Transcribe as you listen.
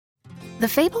The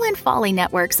Fable and Folly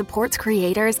Network supports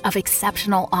creators of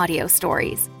exceptional audio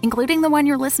stories, including the one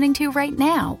you're listening to right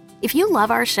now. If you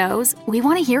love our shows, we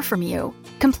want to hear from you.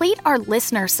 Complete our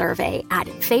listener survey at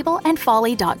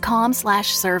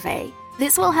fableandfolly.com/survey.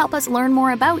 This will help us learn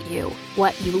more about you,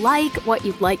 what you like, what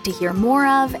you'd like to hear more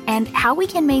of, and how we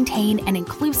can maintain an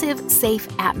inclusive, safe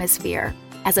atmosphere.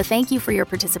 As a thank you for your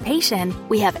participation,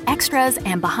 we have extras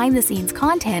and behind-the-scenes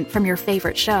content from your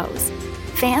favorite shows.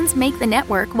 Fans make the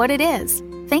network what it is.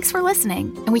 Thanks for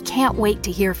listening, and we can't wait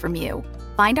to hear from you.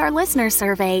 Find our listener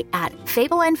survey at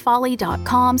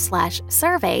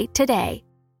fableandfolly.com/survey today.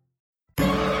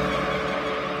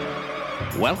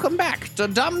 Welcome back to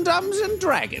Dum-Dums and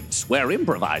Dragons, where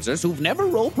improvisers who've never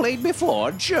role-played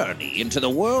before journey into the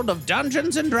world of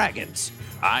Dungeons and Dragons.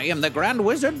 I am the Grand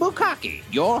Wizard Bukaki,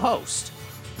 your host.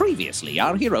 Previously,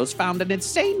 our heroes found an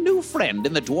insane new friend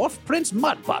in the dwarf prince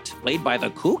Mudbutt, played by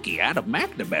the kooky Adam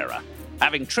McNamara.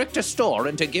 Having tricked a store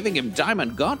into giving him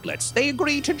diamond gauntlets, they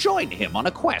agree to join him on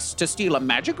a quest to steal a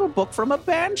magical book from a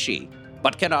banshee.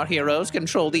 But can our heroes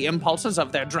control the impulses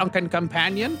of their drunken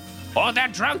companion? Or their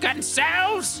drunken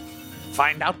selves?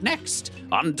 Find out next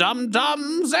on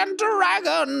Dum-Dums and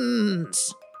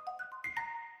Dragons!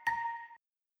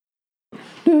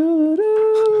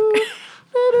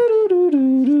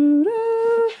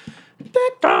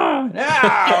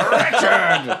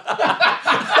 Richard!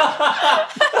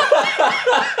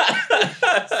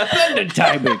 Splendid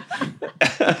timing.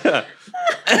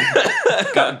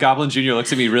 Goblin Jr.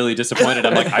 looks at me really disappointed.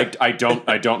 I'm like, I don't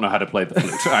know how to play the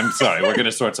flute. I'm sorry. We're going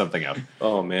to sort something out.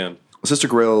 Oh, man. Sister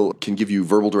Grail can give you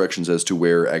verbal directions as to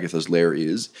where Agatha's lair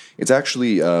is. It's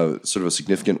actually sort of a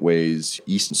significant ways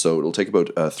east, so it'll take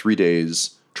about 3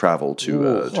 days travel to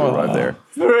arrive there.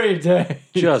 3 days.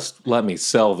 Just let me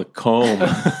sell the comb.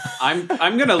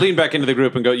 I'm going to lean back into the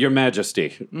group and go, Your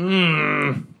Majesty,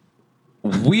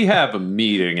 we have a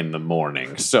meeting in the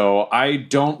morning, so I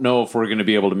don't know if we're going to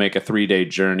be able to make a 3-day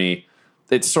journey.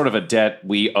 It's sort of a debt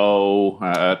we owe,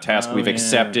 a task we've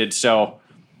accepted, so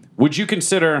would you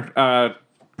consider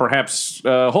perhaps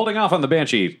holding off on the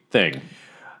Banshee thing?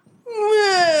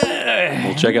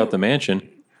 We'll check out the mansion.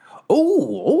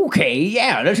 Oh, okay,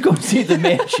 yeah, let's go see the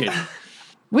mansion.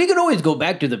 We can always go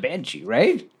back to the Banshee,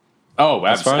 right? Oh,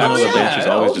 As far as I know, absolutely. the Banshee's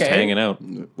always just okay. hanging out.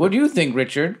 What do you think,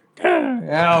 Richard?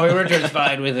 Oh, Richard's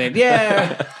fine with it.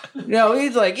 Yeah. No,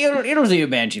 he's like, you'll see a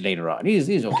Banshee later on. He's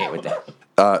okay with that.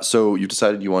 So you've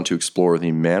decided you want to explore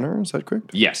the manor, is that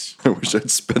correct? Yes. I wish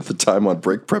I'd spent the time on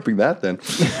break prepping that then.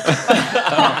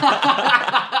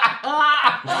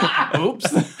 Oops.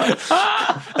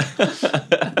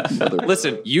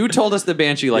 Listen, you told us the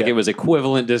Banshee like it was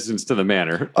equivalent distance to the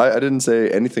manor. I didn't say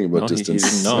anything about he distance.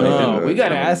 didn't know. No, we got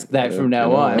to ask that from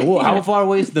now on. Well, how far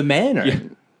away is the manor?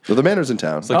 So the manor's in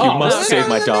town. It's like, you must the save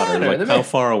my manor, daughter. the Like, manor. how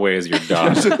far away is your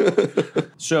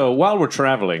daughter? So while we're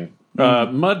traveling,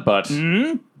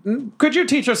 Mudbutt, could you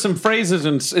teach us some phrases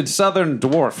in Southern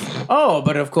Dwarf? Oh,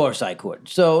 but of course I could.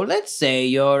 So let's say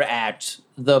you're at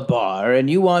the bar and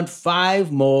you want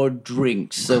 5 more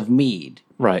drinks of mead.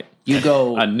 Right. You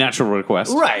go... A natural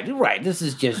request. Right. This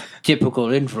is just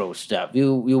typical intro stuff.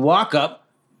 You walk up,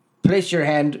 place your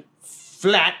hand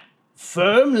flat,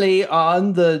 firmly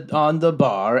on the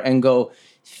bar, and go,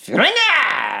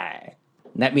 "Springer!"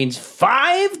 That means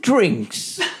 5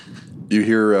 drinks. You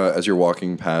hear, as you're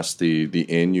walking past the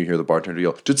inn, you hear the bartender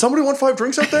yell, "Did somebody want 5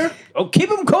 drinks out there?" Oh, keep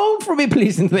them cold for me,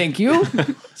 please, and thank you.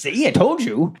 See, I told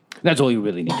you. That's all you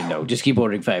really need to know. Just keep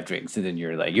ordering 5 drinks, and then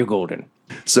you're golden.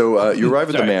 So you arrive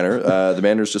at the manor. The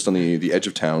manor's just on the edge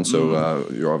of town, so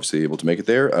you're obviously able to make it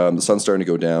there. The sun's starting to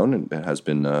go down, and it has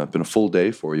been a full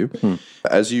day for you.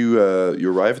 As you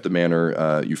arrive at the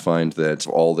manor, you find that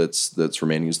all that's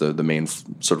remaining is the main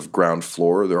sort of ground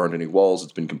floor. There aren't any walls.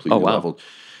 It's been completely leveled.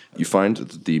 You find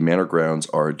that the manor grounds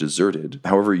are deserted.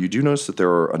 However, you do notice that there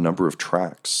are a number of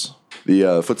tracks.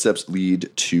 The footsteps lead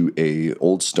to a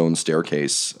old stone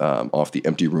staircase off the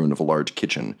empty ruin of a large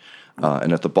kitchen.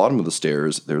 And at the bottom of the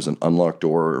stairs, there's an unlocked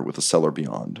door with a cellar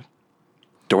beyond.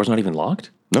 Door's not even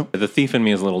locked? No. The thief in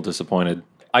me is a little disappointed.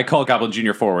 I call Goblin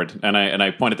Jr. forward, and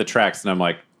I point at the tracks, and I'm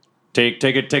like, take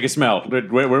a smell.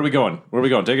 Where are we going? Where are we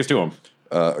going? Take us to him.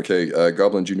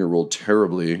 Goblin Jr. rolled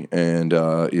terribly and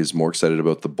is more excited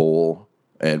about the bowl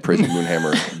and praising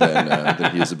Moonhammer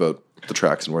than he is about the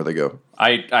tracks and where they go.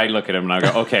 I look at him and I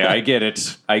go, okay, I get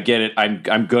it.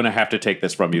 I'm going to have to take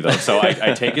this from you, though. So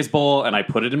I take his bowl and I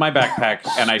put it in my backpack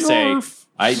and I say,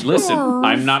 listen,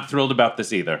 I'm not thrilled about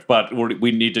this either, but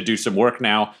we need to do some work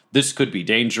now. This could be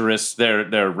dangerous.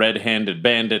 They're red-handed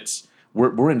bandits.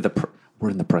 We're in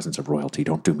the presence of royalty.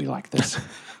 Don't do me like this.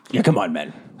 Yeah, come on,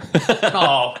 man.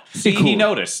 Oh, see, he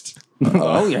noticed.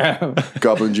 Oh, yeah.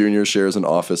 Goblin Jr. shares an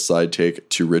office side take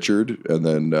to Richard, and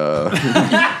then.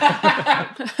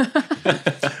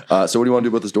 So, what do you want to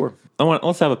do about this door?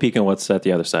 Let's have a peek on what's at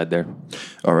the other side there.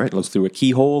 All right. Looks through a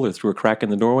keyhole or through a crack in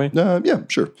the doorway. Yeah,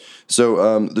 sure.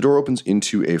 So the door opens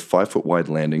into a 5-foot wide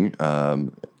landing.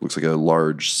 Looks like a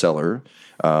large cellar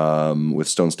with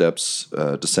stone steps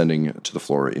descending to the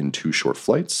floor in 2 short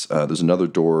flights. There's another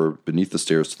door beneath the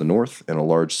stairs to the north and a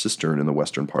large cistern in the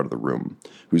western part of the room,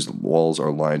 whose walls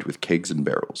are lined with kegs and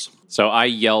barrels. So I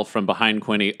yell from behind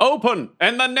Quinny, "Open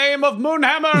in the name of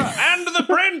Moonhammer and the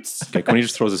Prince!" Okay, Quinny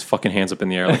just throws his fucking hands up in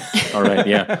the air. Like, all right,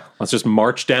 yeah. Let's just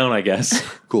march down, I guess.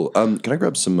 Cool. Can I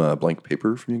grab some blank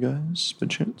paper from you guys, by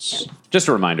chance? Just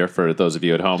a reminder for those of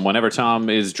you at home, whenever Tom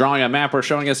is drawing a map or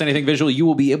showing us anything visual, you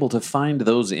will be able to find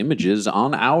those images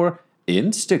on our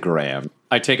Instagram.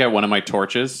 I take out one of my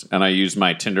torches and I use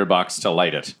my tinderbox to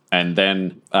light it. And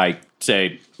then I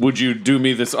say, "Would you do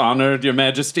me this honor, Your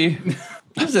Majesty?"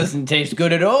 This doesn't taste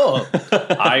good at all.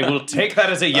 I will take that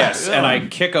as a yes, and I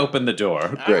kick open the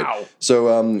door. Great. Ow.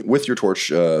 So with your torch,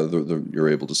 you're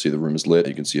able to see the room is lit.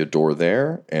 You can see a door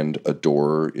there and a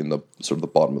door in the sort of the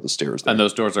bottom of the stairs there. And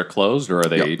those doors are closed, or are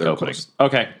they Yeah, they're opening? closed.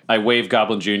 Okay. I wave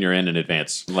Goblin Jr. in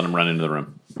advance. Let him run into the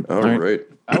room. All right.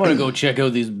 I want to go check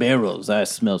out these barrels. I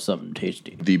smell something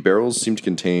tasty. The barrels seem to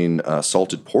contain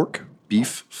salted pork,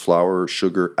 beef, flour,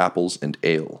 sugar, apples, and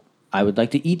ale. I would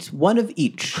like to eat one of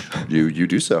each. You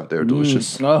do so. They're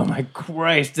delicious. Oh, my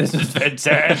Christ. This is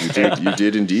fantastic. You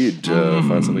did indeed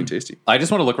find something tasty. I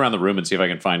just want to look around the room and see if I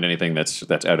can find anything that's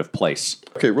out of place.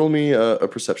 Okay, roll me a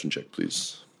perception check,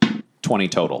 please. 20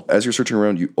 total. As you're searching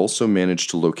around, you also manage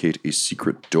to locate a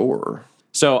secret door.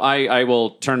 So I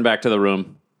will turn back to the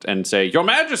room and say, "Your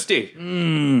Majesty,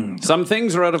 some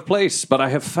things are out of place, but I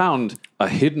have found a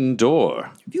hidden door."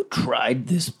 Have you tried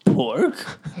this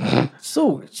pork?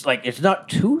 So it's not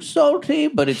too salty,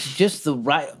 but it's just the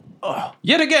right. Oh.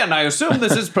 Yet again, I assume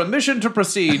this is permission to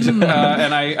proceed, and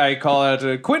I call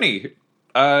out, "Quinny,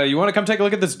 you want to come take a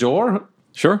look at this door?"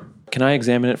 Sure. Can I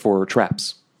examine it for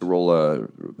traps? Roll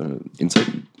insight.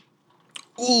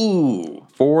 Ooh.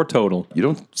 4 total. You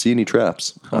don't see any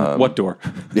traps. What door?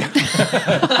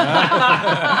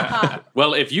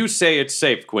 Well, if you say it's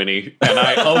safe, Quinny, and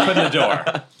I open the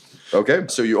door. Okay,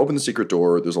 so you open the secret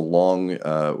door. There's a long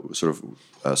sort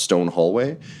of stone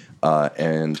hallway,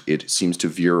 and it seems to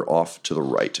veer off to the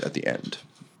right at the end.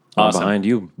 Awesome. Behind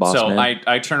you, boss So man.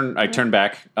 I turn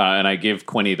back and I give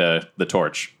Quinny the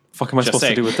torch. fuck am I Just supposed say,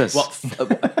 to do with this? Well,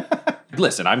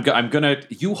 listen, I'm gonna.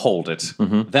 You hold it.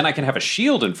 Then I can have a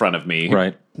shield in front of me,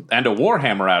 Right. and a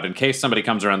warhammer out in case somebody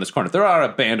comes around this corner. There are a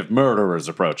band of murderers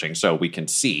approaching, so we can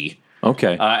see.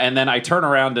 Okay. And then I turn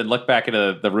around and look back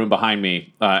into the room behind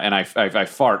me, and I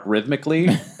fart rhythmically.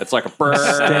 It's like a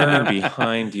Standing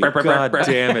behind you. God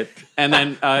damn it. And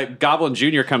then Goblin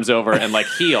Jr. comes over and like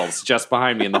heals just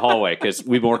behind me in the hallway because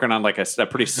we've been working on like a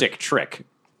pretty sick trick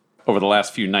over the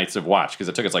last few nights of watch because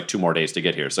it took us like 2 more days to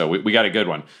get here. So we got a good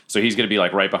one. So he's going to be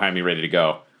like right behind me, ready to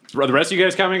go. Are the rest of you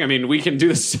guys coming? I mean, we can do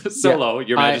this solo,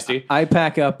 Your Majesty. I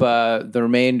pack up the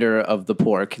remainder of the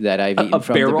pork that I've eaten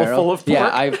from barrel the barrel. full of pork? Yeah,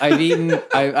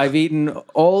 I've eaten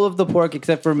all of the pork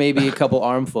except for maybe a couple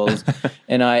armfuls,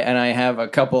 and I have a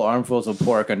couple armfuls of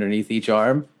pork underneath each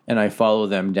arm, and I follow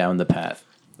them down the path.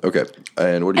 Okay,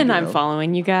 and what do you do And I'm now?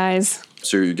 following you guys.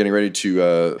 So you're getting ready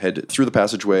to head through the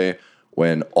passageway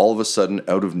when all of a sudden,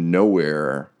 out of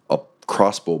nowhere, a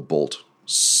crossbow bolt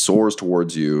soars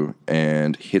towards you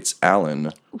and hits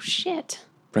Alan Oh, shit.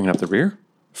 Bringing up the rear?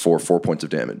 for 4 points of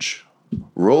damage.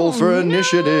 Roll for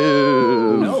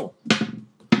initiative. No.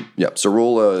 Yeah, so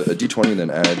roll a d20 and then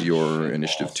add your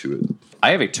initiative to it.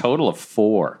 I have a total of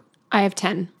 4. I have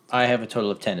 10. I have a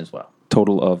total of 10 as well.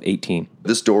 Total of 18.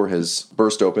 This door has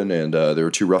burst open, and there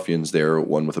are 2 ruffians there,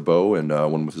 one with a bow and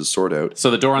one with his sword out. So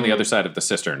the door on the other side of the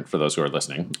cistern, for those who are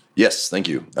listening, Yes, thank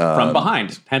you. from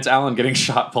behind. Hence Alan getting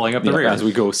shot, pulling up the rear. As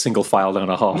we go single file down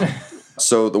a hall.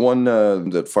 So the one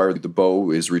that fired the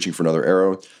bow is reaching for another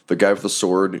arrow. The guy with the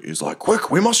sword is like,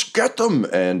 "Quick, we must get them!"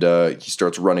 And he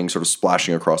starts running, sort of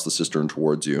splashing across the cistern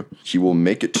towards you. He will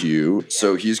make it to you,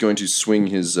 so he's going to swing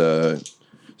his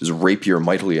rapier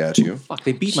mightily at you. Fuck,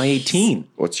 they beat my 18.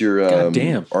 What's your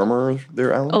Goddamn. armor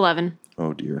there, Alan? 11.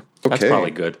 Oh dear. Okay. That's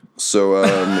probably good. So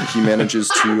he manages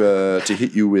to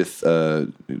hit you with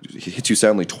he hits you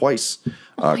soundly twice,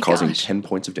 causing gosh. 10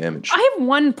 points of damage. I have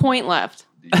 1 point left.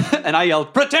 And I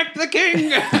yelled, "Protect the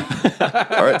king!"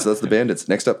 All right, so that's the bandits.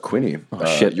 Next up, Quinny.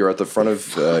 shit. You're at the front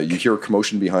of. You hear a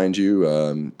commotion behind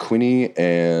you. Quinny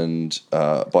and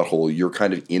Butthole, you're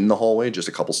kind of in the hallway, just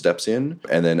a couple steps in,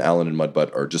 and then Alan and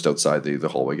Mudbutt are just outside the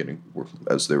hallway,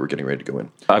 as they were getting ready to go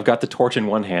in. I've got the torch in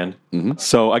one hand,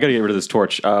 so I got to get rid of this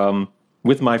torch.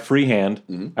 With my free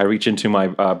hand, I reach into my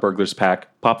burglar's pack,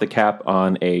 pop the cap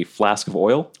on a flask of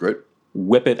oil, Right.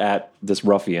 whip it at this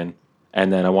ruffian,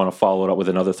 and then I want to follow it up with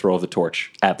another throw of the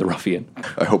torch at the ruffian.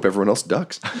 I hope everyone else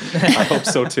ducks. I hope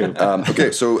so too.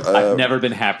 Okay, so I've never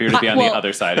been happier to be on the Well,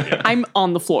 other side of you. I'm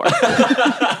on the floor.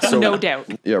 No doubt.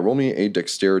 yeah, roll me a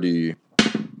dexterity.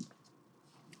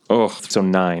 Oh, so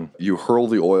 9. You hurl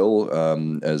the oil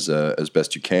as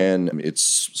best you can.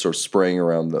 It's sort of spraying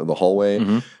around the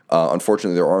hallway.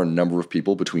 Unfortunately, there are a number of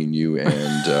people between you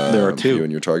and There are 2. you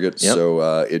and your target. Yep.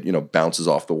 So it bounces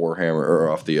off the warhammer or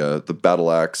off the battle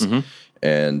axe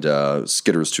and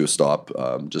skitters to a stop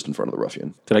just in front of the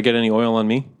ruffian. Did I get any oil on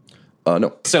me?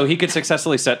 No. So he could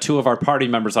successfully set 2 of our party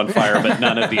members on fire, but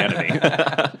none of the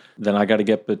enemy. Then I got to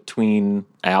get between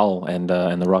Al and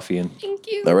the ruffian.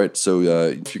 Thank you. All right. So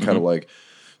if you kind of like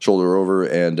shoulder over,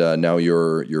 and now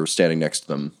you're standing next to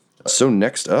them. So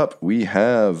next up we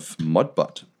have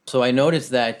Mudbutt. So I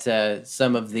noticed that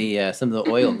some of the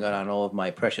oil got on all of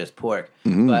my precious pork,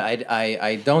 but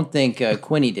I don't think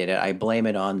Quinny did it. I blame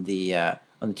it on the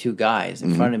 2 guys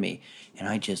in front of me, and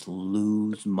I just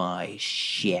lose my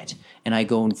shit, and I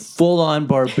go in full on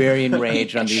barbarian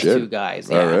rage on these Shit. 2 guys.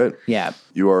 All right. Yeah.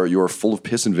 You are full of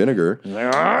piss and vinegar. We're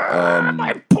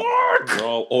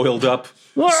all oiled up.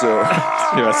 So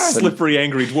You're a slippery,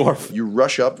 angry dwarf. you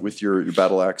rush up with your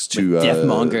battle axe to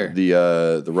Deathmonger.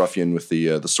 the ruffian with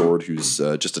the sword who's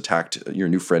just attacked your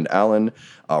new friend Alan.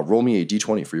 Roll me a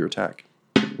d20 for your attack.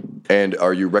 And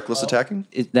are you reckless attacking?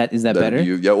 Is that better?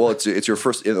 It's your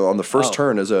first on the first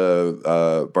turn as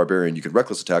a barbarian. You could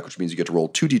reckless attack, which means you get to roll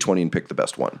 2d20 and pick the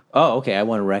best one. Oh, okay. I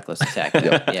want a reckless attack.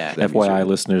 Yeah. FYI,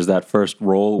 listeners, that first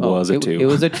roll was a 2. It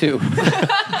was a 2.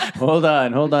 Hold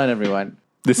on, everyone.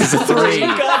 This is a 3.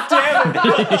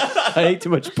 I ate too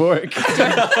much pork. Should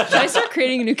I start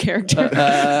creating a new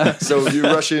character? So you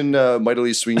rush in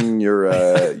mightily swinging your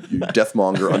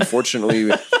deathmonger.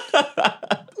 Unfortunately,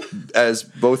 as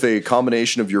both a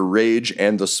combination of your rage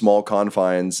and the small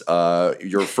confines,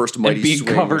 your first mighty And being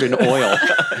swing, covered in oil.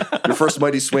 your first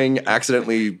mighty swing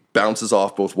accidentally bounces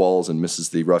off both walls and misses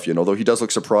the ruffian. Although he does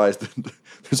look surprised that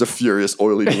there's a furious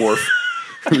oily dwarf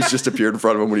who's just appeared in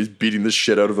front of him when he's beating the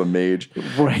shit out of a mage.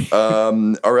 Right.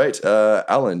 All right,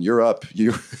 Alan, you're up.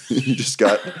 You just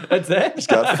got That's it? just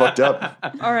got fucked up.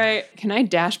 All right. Can I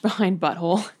dash behind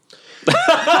Butthole?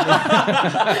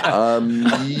 Yeah,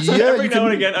 Every you now can.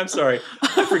 and again, I'm sorry,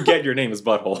 I forget your name is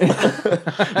Butthole.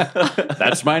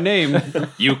 That's my name.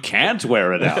 You can't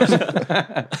wear it out.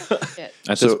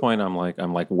 At this point, I'm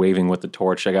like waving with the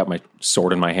torch. I got my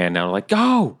sword in my hand now. I'm like,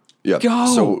 go! Yeah. Go!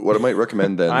 So what I might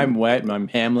recommend then. I'm wet and I'm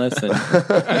hamless. And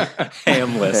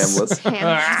Hamless.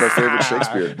 Hamlet. My favorite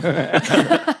Shakespeare.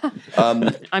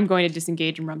 I'm going to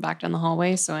disengage and run back down the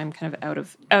hallway, so I'm kind of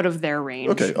out of their range.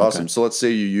 Okay, awesome. So let's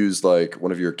say you use like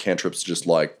one of your cantrips to just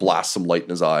like blast some light in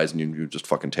his eyes, and you just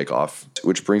fucking take off.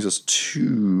 Which brings us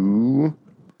to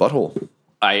Butthole.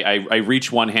 I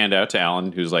reach one hand out to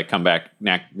Alan, who's like, come back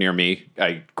near me.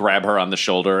 I grab her on the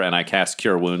shoulder and I cast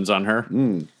Cure Wounds on her,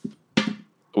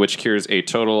 which cures a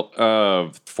total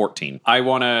of 14. I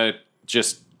want to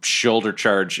just shoulder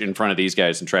charge in front of these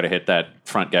guys and try to hit that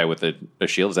front guy with a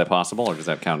shield. Is that possible, or does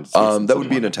that count? As That would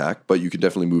be an attack, but you could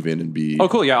definitely move in and be. Oh,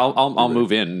 cool. Yeah, I'll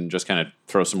move in and just kind of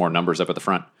throw some more numbers up at the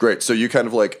front. Great. So you kind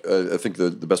of like, I think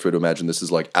the best way to imagine this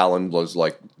is like Alan was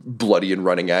like bloody and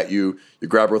running at you. You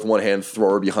grab her with one hand, throw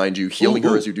her behind you, healing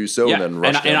her as you do so, Yeah, and then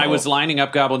rush down and the I was hall. lining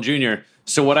up Goblin Jr.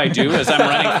 So what I do is I'm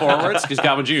running forwards because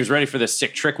Goblin Jr. is ready for this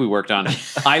sick trick we worked on.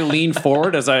 I lean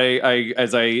forward as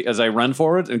I run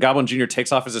forward, and Goblin Jr.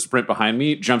 takes off as a sprint behind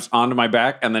me, jumps onto my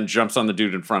back, and then jumps on the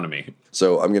dude in front of me.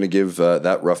 So I'm going to give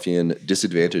that ruffian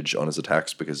disadvantage on his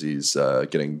attacks because he's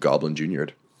getting Goblin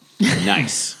Junior'd.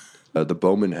 Nice. The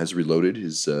bowman has reloaded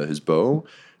his bow.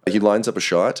 He lines up a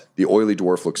shot. The oily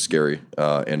dwarf looks scary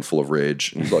and full of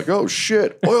rage. And he's like, oh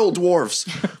shit, oil dwarfs.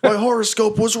 My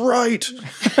horoscope was right.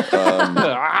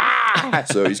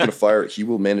 So he's going to fire. He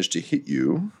will manage to hit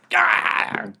you.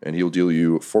 And he'll deal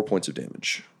you 4 points of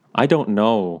damage. I don't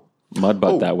know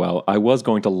Mudbutt that well. I was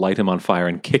going to light him on fire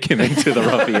and kick him into the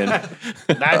ruffian.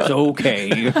 that's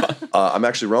okay. I'm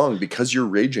actually wrong. Because you're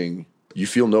raging, you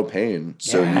feel no pain.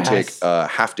 So you take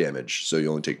half damage. So you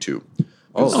only take 2.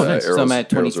 Oh, nice. So I'm arrows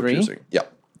at are 23? piercing. Yeah.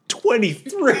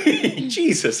 23.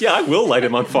 Jesus. Yeah, I will light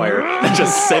him on fire and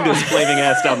just send his flaming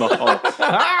ass down the hall.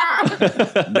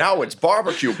 Now it's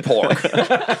barbecue pork.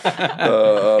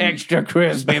 Extra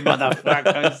crispy,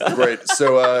 motherfuckers. Right.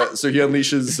 So he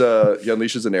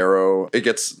unleashes an arrow. It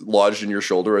gets lodged in your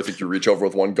shoulder. I think you reach over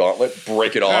with one gauntlet,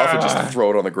 break it off, and just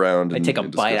throw it on the ground. I take a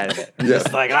bite out of it. I'm Yeah.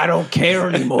 just like, I don't care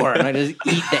anymore. And I just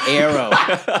eat the arrow.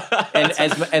 And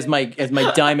as my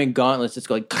diamond gauntlets just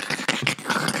go like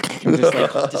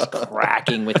just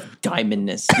cracking with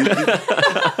diamondness.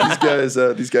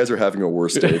 These guys are having a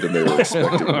worse day than they were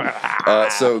expecting.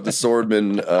 So the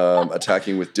swordman,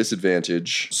 attacking with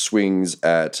disadvantage, swings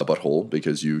at a butthole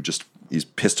because he's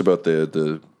pissed about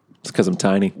the It's because I'm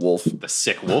tiny. wolf. The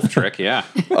sick wolf trick, yeah.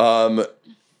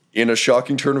 In a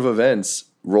shocking turn of events,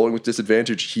 rolling with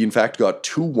disadvantage, he in fact got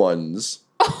 2 1s.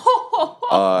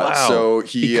 So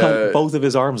He cut both of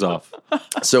his arms off.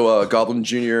 So Goblin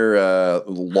Jr.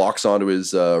 Locks onto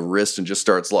his wrist and just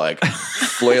starts like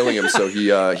flailing him. So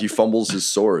he fumbles his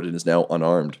sword and is now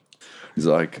unarmed. He's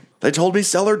like, "They told me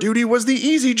cellar duty was the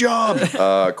easy job."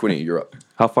 Quinny, you're up.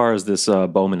 How far is this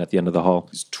bowman at the end of the hall?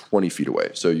 He's 20 feet away,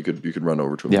 so you could run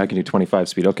over to him. Yeah, I can do 25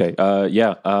 speed. Okay.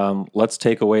 Let's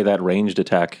take away that ranged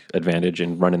attack advantage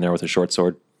and run in there with a short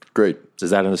sword. Great.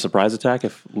 Is that in a surprise attack?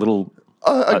 If little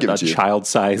I'd give it to you.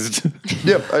 child-sized.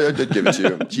 Yep, I'd give it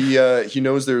to you. He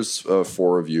knows there's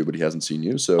 4 of you, but he hasn't seen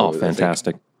you. So Oh,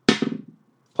 fantastic.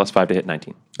 +5 to hit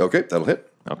 19. Okay, that'll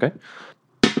hit.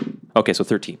 Okay, so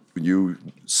 13. You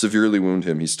severely wound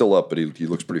him. He's still up, but he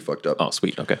looks pretty fucked up. Oh,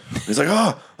 sweet. Okay. He's like,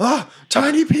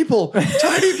 tiny people,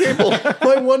 tiny people.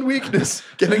 My one weakness,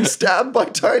 getting stabbed by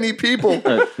tiny people.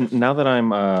 Now that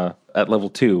I'm at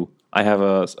level 2, I have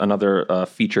another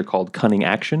feature called Cunning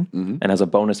Action, and as a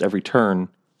bonus every turn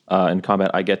in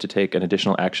combat, I get to take an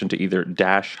additional action to either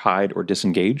dash, hide, or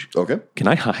disengage. Okay, Can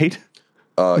I hide?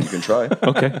 you can try.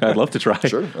 Okay, I'd love to try.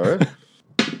 Sure, all right.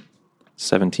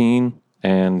 17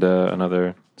 and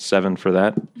another 7 for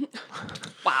that.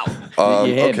 Wow.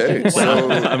 Okay,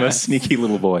 so I'm a sneaky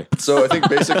little boy. I think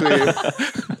basically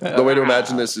the way to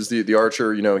imagine this is the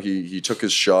archer. You know, he took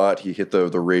his shot. He hit the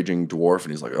raging dwarf,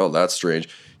 and he's like, "Oh, that's strange."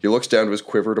 He looks down to his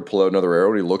quiver to pull out another arrow,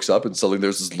 and he looks up, and suddenly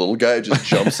there's this little guy who just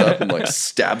jumps up and like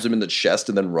stabs him in the chest,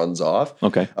 and then runs off.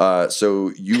 Okay. So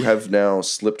you have now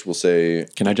slipped. We'll say.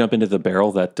 Can I jump into the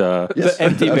barrel that... Yes, The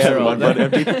empty barrel. One butt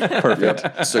empty? Perfect.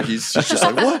 Yeah. So he's just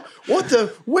like, what? What the?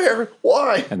 Where?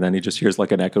 Why? And then he just hears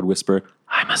like an echoed whisper,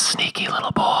 I'm a sneaky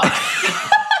little boy.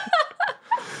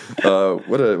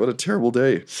 What a terrible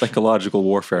day. Psychological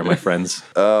warfare, my friends.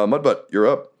 Mudbutt, you're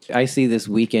up. I see this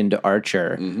weakened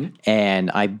archer,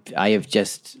 and I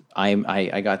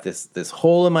got this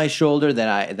hole in my shoulder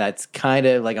that's kind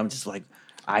of like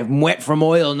I'm wet from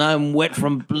oil, now I'm wet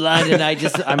from blood, and I'm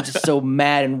just so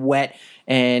mad and wet,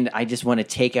 and I just want to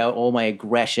take out all my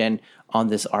aggression on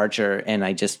this archer, and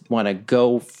I just want to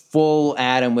go full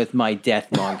at him with my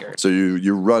Deathmonger. So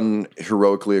you run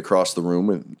heroically across the room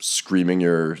and screaming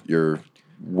your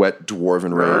wet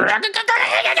dwarven rage.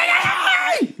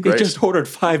 He just ordered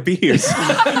 5 beers.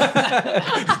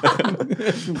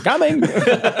 Coming.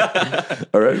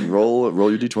 All right,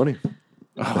 roll your d20.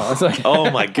 Oh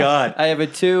my God. I have a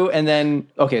 2, and then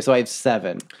so I have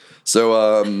 7.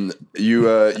 So you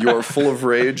are full of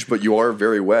rage, but you are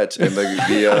very wet, and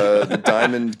the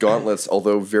diamond gauntlets,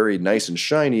 although very nice and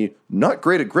shiny, not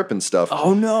great at grip and stuff.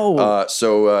 Oh no!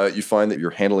 So you find that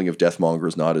your handling of Deathmonger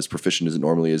is not as proficient as it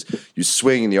normally is. You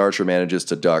swing, and the archer manages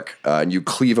to duck, and you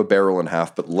cleave a barrel in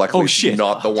half, but luckily it's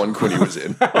not the one Quinny was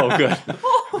in. Oh, good.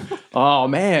 Oh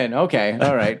man. Okay.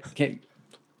 All right.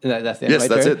 That's the end Yes, of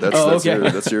my that's turn?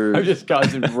 it. That's your. I'm just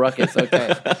causing ruckus.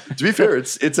 Okay. To be fair,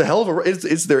 it's a hell of a.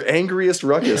 It's their angriest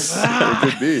ruckus it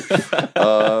could be.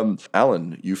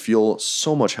 Alan, you feel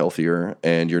so much healthier,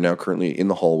 and you're now currently in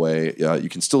the hallway. You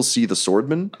can still see the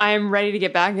swordman. I'm ready to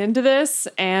get back into this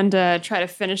and try to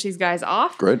finish these guys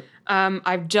off. Great.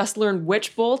 I've just learned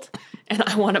Witch Bolt, and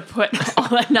I want to put all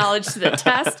that knowledge to the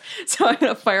test. So I'm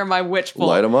going to fire my Witch Bolt.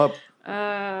 Light them up.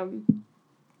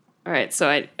 All right, so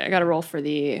I got to roll for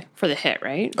the hit,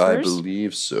 right? I First?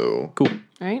 believe so. Cool. All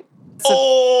right.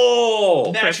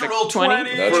 Natural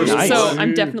 20. Natural Nice. So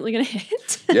I'm definitely going to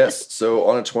hit. Yes. So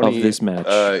on a 20 Of this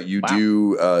match. you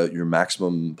do your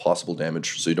maximum possible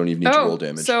damage, so you don't even need to roll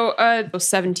damage. So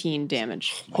 17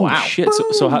 damage. Oh, shit.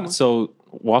 So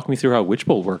walk me through how Witch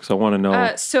Bolt works. I want to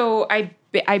know. So I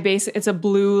basically, it's a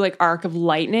blue like arc of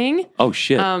lightning. Oh,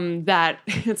 shit. That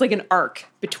it's like an arc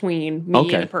between me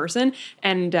Okay. and the person,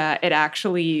 and it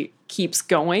actually keeps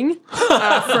going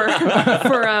for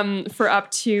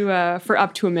up to a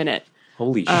minute.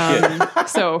 Holy shit.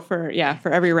 So for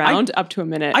every round, up to a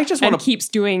minute. I just and wanna- keeps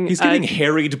doing. He's getting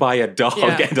harried by a dog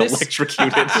Yeah, and this-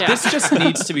 electrocuted. Yeah. This just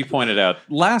needs to be pointed out.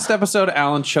 Last episode,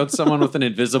 Alan choked someone with an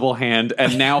invisible hand,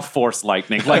 and now Force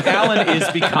Lightning. Like, Alan is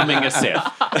becoming a Sith.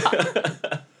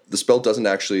 The spell doesn't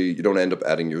actually, you don't end up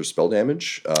adding your spell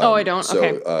damage. Oh, I don't? So,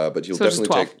 Okay. but you'll So just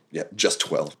definitely 12. take, just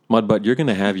 12. Mudbutt, you're going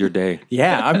to have your day.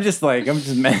 Yeah, I'm just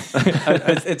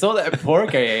it's all that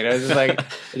pork I ate. I was just like,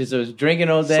 I was drinking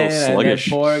all day, So and I had sluggish.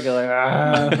 pork.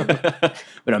 I'm like,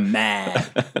 but I'm mad.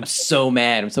 I'm so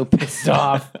mad. I'm so pissed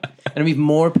off, and I'm even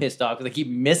more pissed off because I keep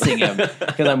missing him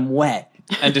because I'm wet.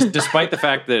 And just despite the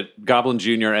fact that Goblin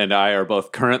Jr. and I are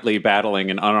both currently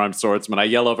battling an unarmed swordsman, I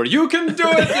yell over, "You can do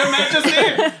it, Your Majesty!"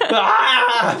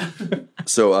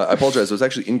 So I apologize. I was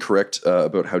actually incorrect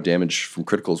about how damage from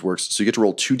criticals works. So you get to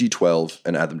roll 2d12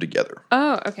 and add them together.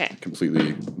 Oh, okay.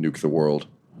 Completely nuke the world.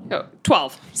 Oh,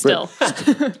 12 still.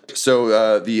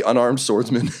 So the unarmed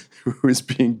swordsman who is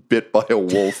being bit by a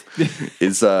wolf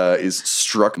is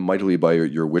struck mightily by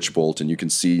your witch bolt, and you can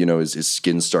see his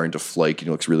skin starting to flake, and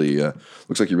he looks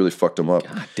like you really fucked him up.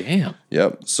 God damn.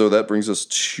 Yep. So that brings us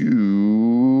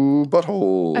to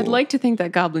Butthole. I'd like to think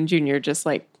that Goblin Jr. just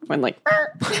like went like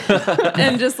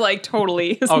and just like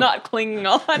totally is not clinging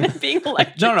on and being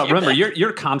electrocuted. No, remember,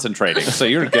 you're concentrating, so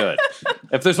you're good.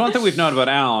 If there's one thing we've known about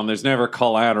Alan, there's never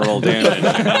collateral damage in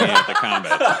any of the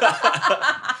combat.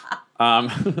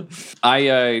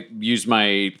 I use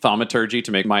my thaumaturgy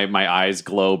to make my eyes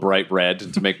glow bright red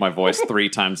and to make my voice 3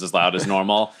 times as loud as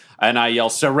normal. And I yell,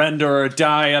 "Surrender or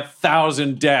die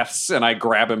 1,000 deaths!" And I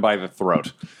grab him by the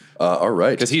throat. All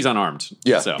right. Because he's unarmed.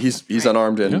 Yeah, so. he's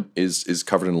unarmed and is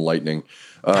covered in lightning.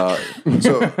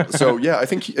 So yeah, I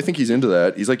think he's into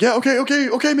that. He's like, yeah,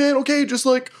 okay, man, okay, just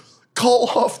like call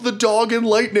off the dog and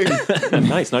lightning.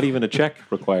 Nice. Not even a check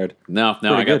required. No,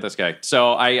 I got good. this guy.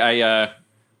 So I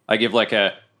give like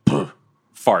a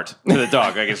fart to the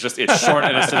dog. Like it's short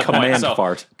and it's to the point. Command So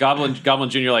fart. Goblin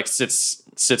Jr. like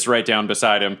sits right down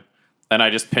beside him, and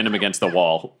I just pin him against the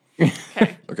wall.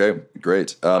 Okay,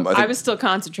 great. I was still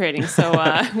concentrating, so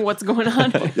what's going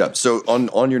on? Yeah. So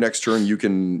on your next turn, you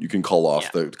can call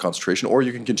off the concentration, or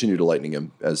you can continue to lightning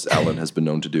him, as Alan has been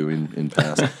known to do in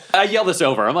past. I yell this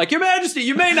over. I'm like, "Your Majesty,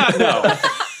 you may not know,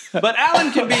 but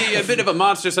Alan can be a bit of a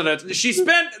monster. So that she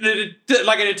spent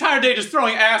like an entire day just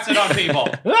throwing acid on people."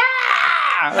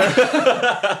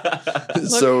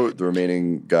 So the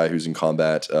remaining guy who's in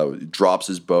combat drops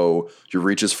his bow. He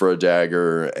reaches for a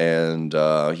dagger, and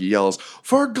he yells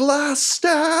for glass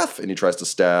staff, and he tries to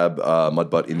stab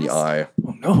Mudbutt in the eye.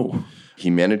 Oh no! He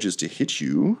manages to hit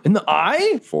you In the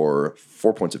eye? for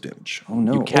 4 points of damage. Oh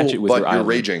no! You catch it with But your you're eyelid.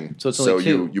 raging, So it's only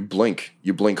you two.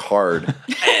 blink hard,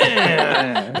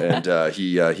 and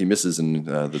he misses, and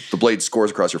the blade scores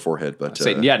across your forehead. But So,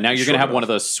 yeah, now you're going to have one of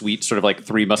those sweet sort of like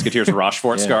 3 Musketeers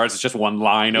Rochefort scars. It's just one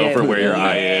line over where your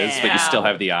eye is, but you still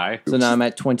have the eye. So now I'm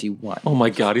at 21. Oh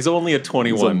my god, he's only at He's a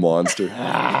 21. monster.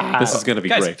 This is going to be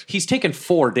Guys, great. he's taken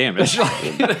 4 damage.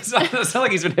 it's not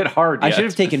like he's been hit hard I yet. should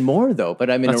have taken more though,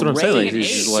 but I'm in That's a what I'm saying. Like, rage.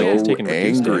 he's just like So he's taking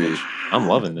reduced angry. damage. I'm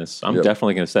loving this. I'm Yep.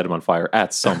 definitely going to set him on fire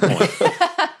at some point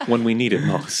when we need it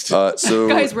most. So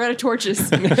Guys, we're out of torches.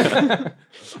 Don't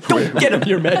get him,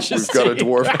 Your Majesty. we've got a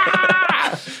dwarf.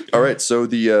 All right, so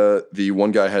the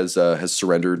one guy has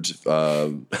surrendered.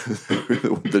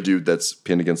 The dude that's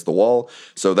pinned against the wall.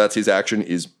 So that's his action.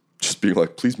 Is just being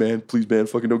like, please, man,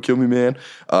 fucking don't kill me, man.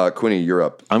 Quinny, you're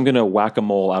up. I'm going to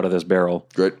whack-a-mole out of this barrel.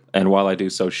 Great. And while I do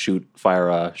so, fire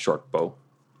a short bow.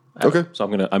 Okay. So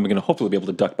I'm gonna hopefully be able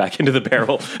to duck back into the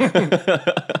barrel.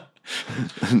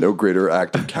 No greater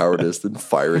act of cowardice than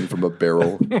firing from a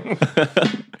barrel.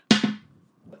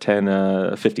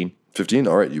 15. 15.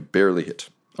 All right, you barely hit.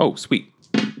 Oh, sweet.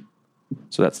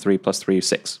 So that's 3 plus 3,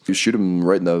 6. You shoot him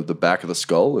right in the back of the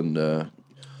skull, and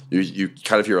you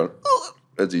kind of hear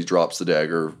as he drops the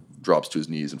dagger, drops to his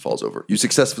knees and falls over. You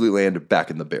successfully land back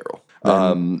in the barrel.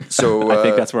 So I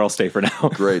think that's where I'll stay for now.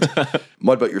 great.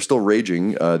 Mudbutt, you're still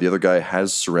raging. The other guy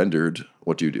has surrendered.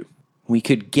 What do you do? We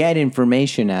could get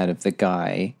information out of the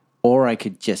guy, or I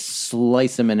could just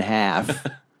slice him in half.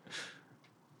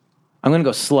 I'm going to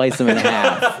go slice him in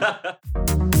half.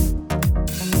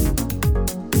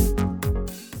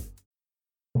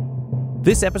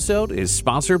 This episode is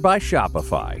sponsored by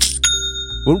Shopify.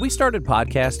 When we started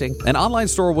podcasting, an online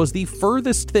store was the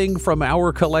furthest thing from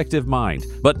our collective mind.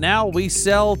 But now we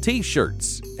sell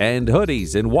t-shirts and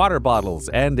hoodies and water bottles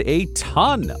and a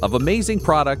ton of amazing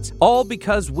products, all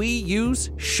because we use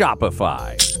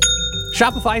Shopify.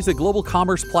 Shopify is the global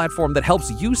commerce platform that helps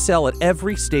you sell at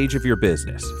every stage of your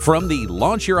business. From the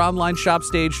launch your online shop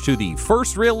stage to the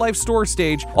first real-life store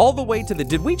stage, all the way to the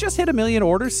did we just hit 1 million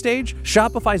orders stage?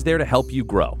 Shopify's there to help you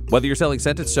grow. Whether you're selling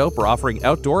scented soap or offering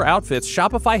outdoor outfits,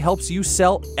 Shopify helps you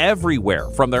sell everywhere.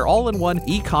 From their all-in-one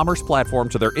e-commerce platform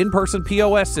to their in-person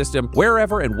POS system,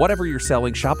 wherever and whatever you're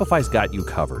selling, Shopify's got you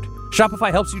covered.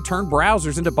 Shopify helps you turn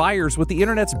browsers into buyers with the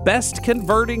internet's best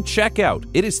converting checkout.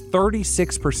 It is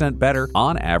 36% better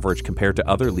on average compared to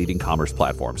other leading commerce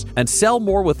platforms. And sell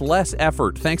more with less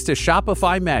effort thanks to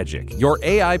Shopify Magic, your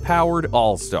AI-powered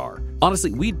all-star.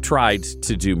 Honestly, we tried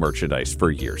to do merchandise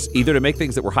for years, either to make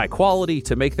things that were high quality,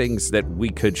 to make things that we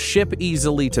could ship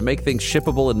easily, to make things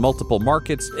shippable in multiple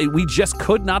markets. We just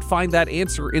could not find that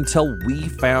answer until we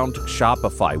found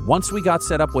Shopify. Once we got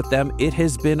set up with them, it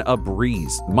has been a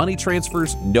breeze. Money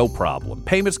transfers, no problem.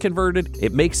 Payments converted,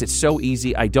 it makes it so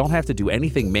easy. I don't have to do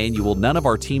anything manual. None of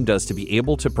our team does to be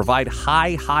able to provide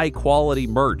high quality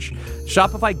merch.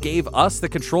 Shopify gave us the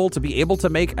control to be able to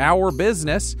make our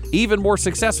business even more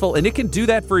successful, and it can do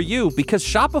that for you because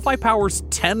Shopify powers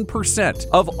 10%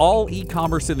 of all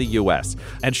e-commerce in the U.S.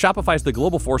 And Shopify is the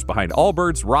global force behind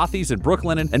Allbirds, Rothy's, and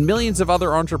Brooklinen, and millions of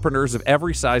other entrepreneurs of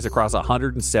every size across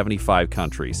 175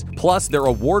 countries. Plus, their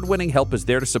award-winning help is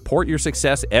there to support your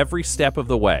success every step of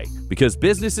the way. Because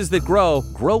businesses that grow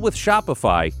with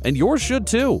Shopify, and yours should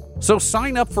too. So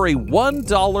sign up for a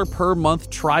 $1 per month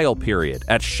trial period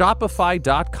at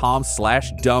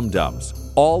shopify.com/dumdums.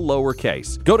 All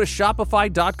lowercase. Go to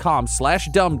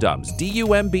shopify.com/dumdums,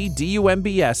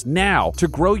 DUMBDUMBS now to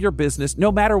grow your business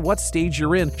no matter what stage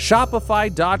you're in.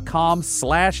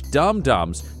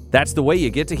 Shopify.com/dumdums. That's the way you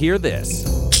get to hear this.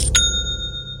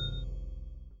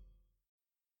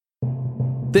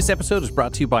 This episode is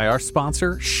brought to you by our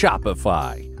sponsor,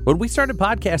 Shopify. When we started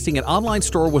podcasting, an online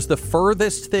store was the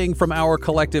furthest thing from our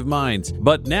collective minds.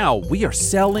 But now we are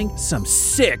selling some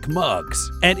sick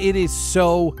mugs. And it is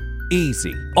so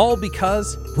easy. All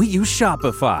because we use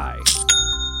Shopify.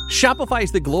 Shopify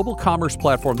is the global commerce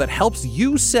platform that helps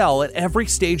you sell at every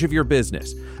stage of your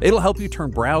business. It'll help you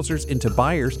turn browsers into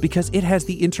buyers because it has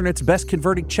the internet's best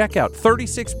converting checkout,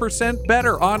 36%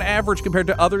 better on average compared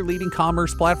to other leading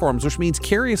commerce platforms, which means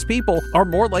curious people are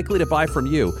more likely to buy from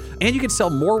you. And you can sell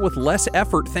more with less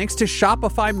effort thanks to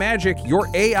Shopify Magic, your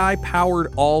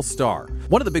AI-powered all-star.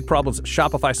 One of the big problems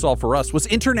Shopify solved for us was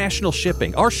international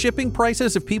shipping. Our shipping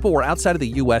prices, if people were outside of the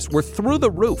US, were through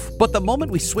the roof. But the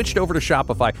moment we switched over to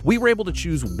Shopify, we were able to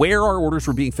choose where our orders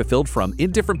were being fulfilled from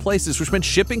in different places, which meant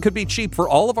shipping could be cheap for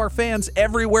all of our fans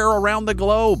everywhere around the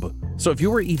globe. So if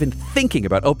you were even thinking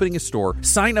about opening a store,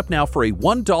 sign up now for a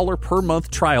 $1 per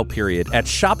month trial period at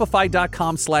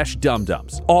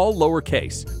shopify.com/dumdums. All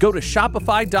lowercase. Go to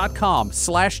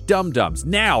shopify.com/dumdums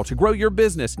now to grow your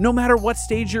business no matter what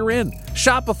stage you're in.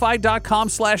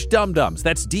 Shopify.com/dumdums.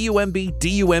 That's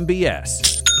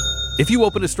DUMBDUMBS. If you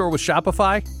open a store with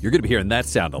Shopify, you're going to be hearing that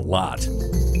sound a lot.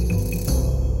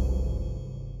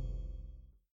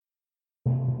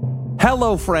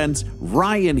 Hello, friends.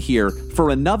 Ryan here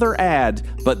for another ad,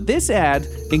 but this ad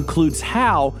includes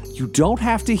how you don't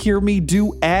have to hear me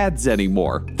do ads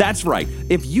anymore. That's right.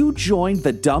 If you join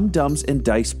the Dumb Dumbs and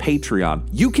Dice Patreon,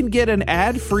 you can get an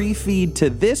ad-free feed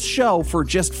to this show for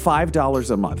just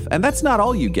 $5 a month. And that's not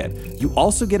all you get. You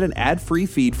also get an ad-free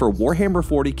feed for Warhammer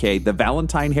 40K, The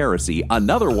Valentine Heresy,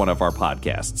 another one of our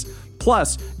podcasts.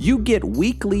 Plus, you get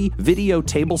weekly video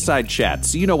tableside chats,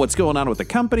 so you know what's going on with the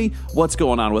company, what's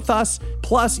going on with us.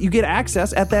 Plus, you get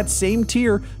access at that same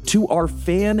tier to our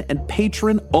fan and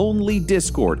patron-only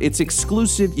Discord. It's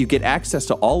exclusive. You get access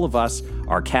to all of us.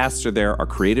 Our casts are there. Our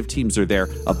creative teams are there.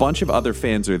 A bunch of other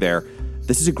fans are there.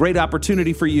 This is a great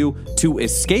opportunity for you to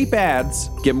escape ads,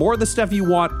 get more of the stuff you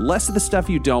want, less of the stuff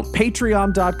you don't.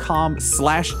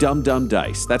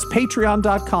 Patreon.com/dumdumdice. That's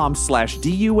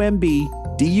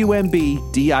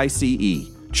patreon.com/DUMBDICE.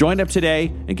 Join up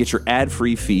today and get your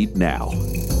ad-free feed now.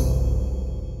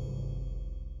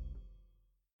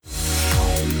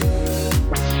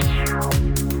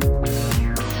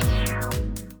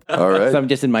 All right. So I'm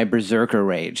just in my berserker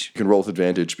rage. You can roll with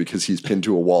advantage because he's pinned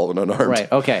to a wall and unarmed.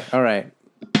 Right. Okay. All right.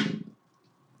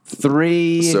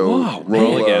 3. So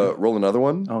roll another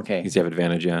one. Okay. He's have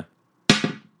advantage, yeah.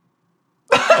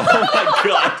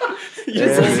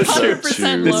 This is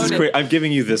 100% This is loaded. great. I'm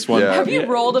giving you this one. Yeah. Have you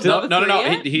rolled above No. a 3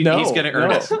 yet? He's No, going to earn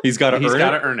no. it. He's got to earn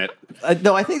it. earn it.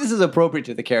 No, I think this is appropriate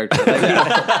to the character.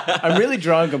 I'm really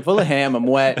drunk. I'm full of ham. I'm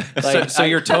wet. So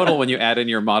your total when you add in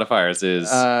your modifiers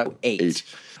is 8. 8.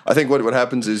 I think what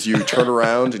happens is you turn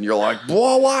around and you're like,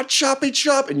 whoa, what, chop,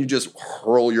 and you just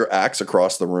hurl your axe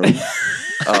across the room.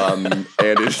 and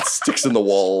it sticks in the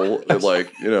wall,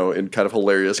 like, in kind of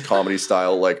hilarious comedy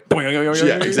style, like,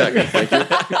 yeah, exactly. Thank you.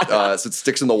 So it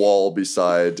sticks in the wall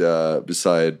beside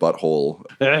Butthole.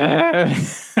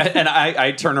 And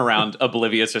I turn around,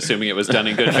 oblivious, assuming it was done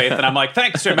in good faith, and I'm like,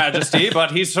 "Thanks, Your Majesty,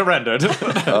 but he's surrendered."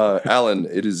 Alan,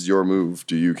 it is your move.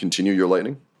 Do you continue your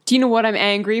lightning? Do you know what? I'm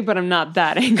angry, but I'm not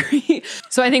that angry.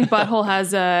 So I think Butthole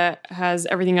has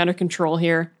everything under control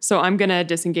here. So I'm gonna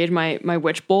disengage my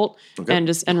witch bolt and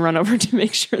run over to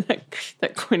make sure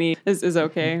that Quinny is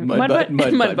okay. Mudbutt.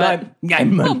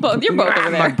 You're both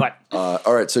over there.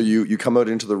 All right, so you come out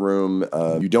into the room.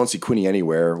 You don't see Quinny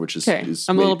anywhere, which is okay.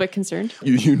 I'm a little bit concerned.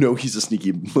 You know he's a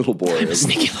sneaky little boy. I'm a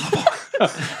sneaky little boy.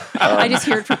 I just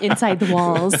hear it from inside the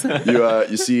walls.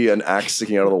 You see an axe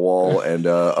sticking out of the wall and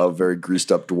a very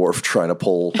greased up dwarf trying to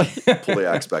pull the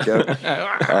axe back out.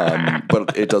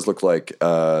 But it does look like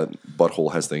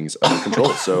Butthole has things under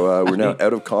control. So we're now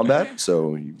out of combat.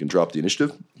 So you can drop the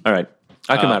initiative. All right,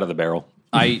 I come out of the barrel.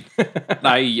 I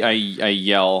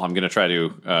yell. I'm going to try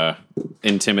to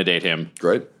intimidate him.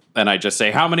 Great. And I just say,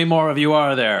 "How many more of you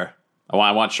are there?"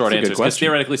 I want short answers because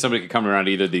theoretically somebody could come around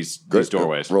either of these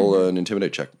doorways. Roll an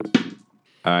intimidate check.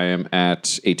 I am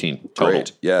at 18 total.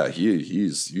 Great. Yeah,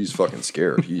 he's fucking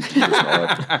scared. He does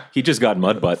not. He just got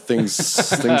mud butt. Things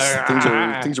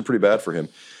are pretty bad for him.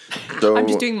 So, I'm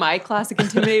just doing my classic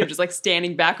intimidator, just like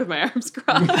standing back with my arms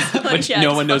crossed. Like, Which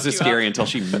no one knows is scary until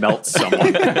she melts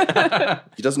someone.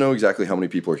 He doesn't know exactly how many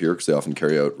people are here because they often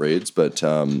carry out raids, but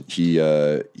he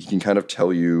can kind of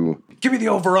tell you. Give me the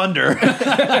over-under.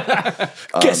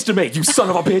 Guesstimate, you son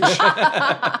of a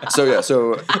bitch.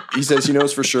 So he says he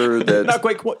knows for sure that... Not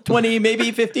quite 20,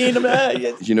 maybe 15.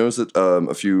 He knows that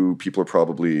a few people are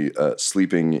probably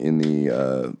sleeping in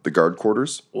the guard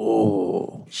quarters.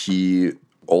 Oh. He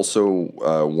also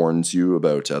warns you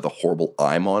about the horrible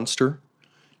eye monster.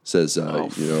 Says,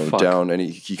 down, and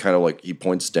he kind of like, he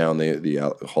points down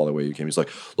the hallway you came. He's like,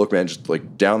 look, man, just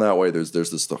like down that way, there's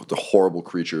this the horrible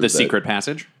creature. The secret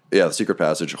passage? Yeah, the secret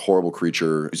passage, horrible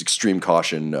creature. It's extreme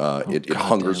caution. It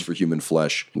hungers for human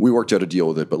flesh. We worked out a deal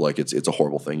with it, but like it's a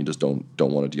horrible thing. You just don't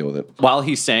want to deal with it. While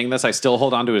he's saying this, I still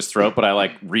hold onto his throat, but I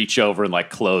like reach over and like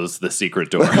close the secret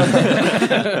door.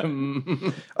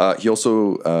 He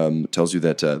also tells you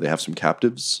that they have some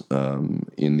captives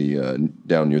in the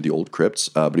down near the old crypts,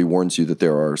 but he warns you that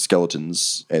there are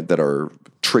skeletons that are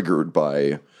triggered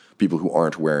by people who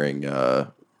aren't wearing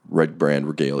red brand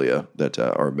regalia that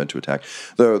are meant to attack.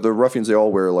 The ruffians, they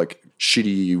all wear like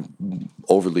shitty,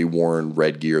 overly worn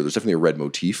red gear. There's definitely a red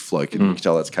motif. Like you can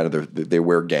tell that's kind of they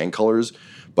wear gang colors,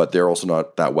 but they're also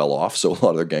not that well off. So a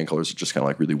lot of their gang colors are just kind of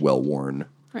like really well worn.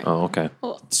 Right. Oh, okay.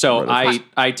 So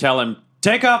I tell him,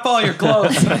 take off all your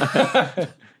clothes.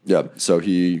 Yeah. So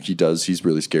he does. He's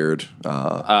really scared.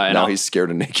 Now he's scared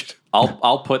and naked.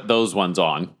 I'll put those ones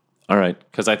on. All right.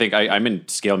 Because I think I'm in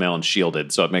scale mail and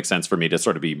shielded, so it makes sense for me to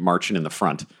sort of be marching in the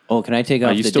front. Oh, can I take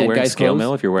off Are you the still dead wearing guy's scale clothes?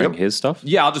 mail if you're wearing his stuff?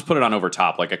 Yeah, I'll just put it on over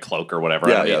top, like a cloak or whatever.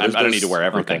 Yeah, I don't need to wear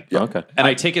everything. Okay. Yeah. Okay. And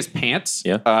I take his pants,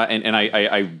 Yeah. and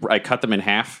I cut them in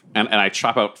half, and I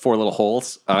chop out 4 little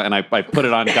holes, and I put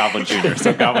it on Goblin Jr.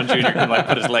 So Goblin Jr. can like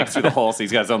put his legs through the hole, so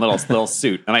he's got his own little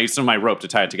suit. And I use some of my rope to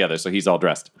tie it together, so he's all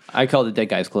dressed. I call the dead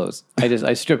guy's clothes.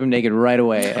 I strip him naked right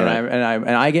away,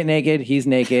 and I get naked. He's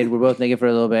naked. We're both naked for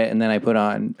a little bit, and then I put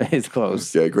on his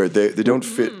clothes. Yeah, great. They don't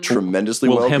fit tremendously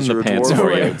We'll well hem because the you're a pants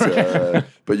dwarf, for you.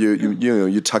 but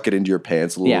you tuck it into your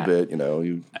pants a little bit.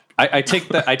 I take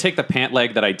the pant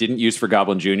leg that I didn't use for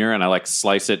Goblin Jr. and I like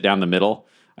slice it down the middle,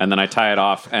 and then I tie it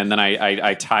off, and then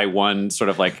I tie one sort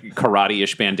of like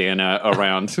karate-ish bandana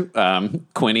around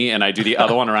Quinny, and I do the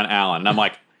other one around Alan. And I'm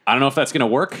like, I don't know if that's gonna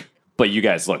work, but you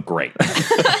guys look great.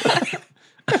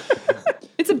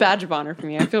 It's a badge of honor for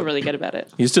me. I feel really good about it.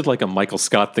 You just did like a Michael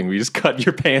Scott thing where you just cut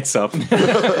your pants up,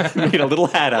 made a little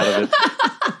hat out of it.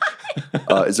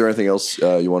 Is there anything else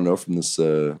you want to know from this?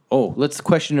 Let's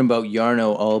question him about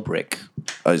Yarno Ulbrich.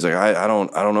 He's like, I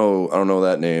don't know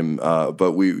that name,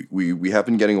 but we have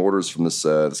been getting orders from this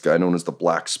guy known as the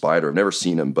Black Spider. I've never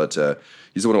seen him, but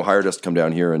he's the one who hired us to come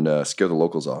down here and scare the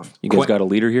locals off. You guys got a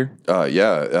leader here?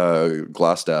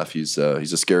 Glassstaff. He's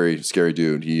a scary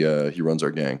dude. He runs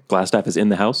our gang. Glassstaff is in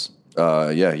the house?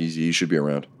 Yeah, he should be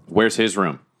around. Where's his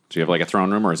room? Do you have like a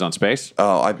throne room or his own space?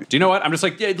 Do you know what? I'm just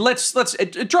like, yeah, let's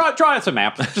draw us a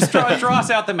map. Just draw us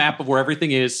out the map of where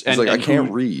everything is. And, I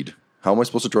can't read. How am I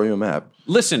supposed to draw you a map?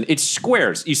 Listen, it's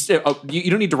squares. You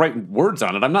don't need to write words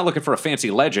on it. I'm not looking for a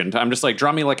fancy legend. I'm just like,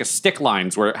 draw me like a stick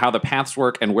lines where how the paths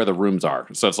work and where the rooms are.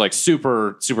 So it's like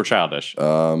super super childish.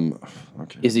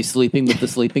 Okay. Is he sleeping with the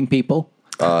sleeping people?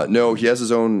 No, he has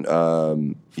his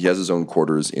own. He has his own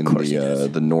quarters in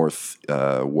the north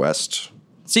west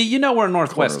See, you know where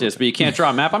Northwest is, but you can't draw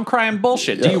a map. I'm crying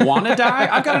bullshit. Do you want to die?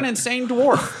 I've got an insane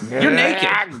dwarf. You're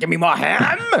naked. Give me more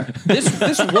ham.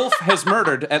 This wolf has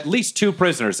murdered at least 2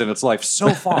 prisoners in its life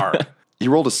so far. He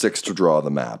rolled a 6 to draw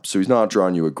the map, so he's not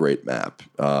drawing you a great map.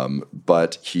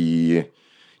 But he's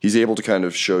able to kind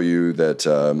of show you that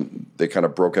they kind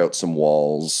of broke out some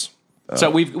walls. So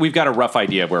we've got a rough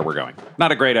idea of where we're going.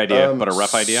 Not a great idea, but a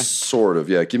rough idea. Sort of,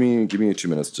 yeah. Give me 2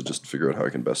 minutes to just figure out how I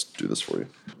can best do this for you.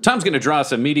 Tom's going to draw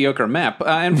us a mediocre map.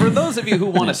 And for those of you who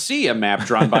want to see a map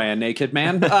drawn by a naked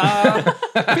man,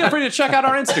 feel free to check out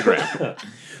our Instagram.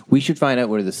 We should find out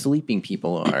where the sleeping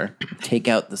people are. Take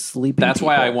out the sleeping That's people.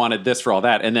 why I wanted this for all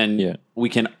that. And then we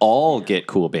can all get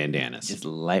cool bandanas. Just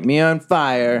light me on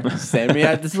fire. Send me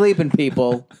out the sleeping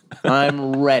people.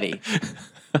 I'm ready.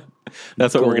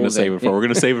 That's what we're going to Golden. save it for. We're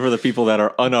going to save it for the people that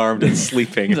are unarmed and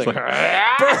sleeping. It's like,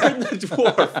 burn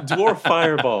the dwarf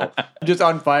fireball. Just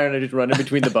on fire and I just run in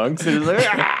between the bunks. And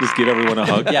Just give everyone a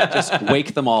hug. Yeah, just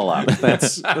wake them all up.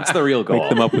 That's the real goal. Wake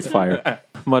them up with fire.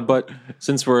 Mudbutt,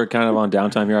 since we're kind of on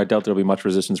downtime here, I doubt there'll be much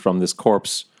resistance from this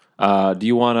corpse. Do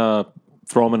you want to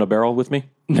throw him in a barrel with me?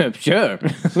 Sure.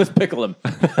 Let's pickle him.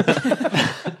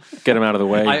 Get him out of the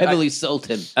way. Heavily salt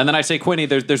him. And then I say, Quinny,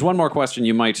 there's one more question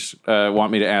you might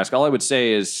want me to ask. All I would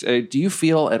say is, do you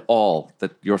feel at all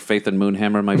that your faith in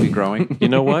Moonhammer might be growing? You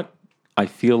know what? I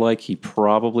feel like he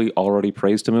probably already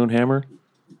prays to Moonhammer,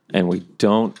 and we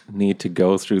don't need to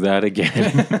go through that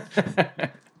again.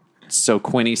 So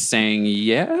Quinny's saying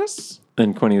yes?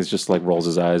 And Quinny is just like rolls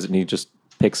his eyes, and he just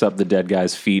picks up the dead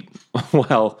guy's feet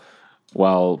while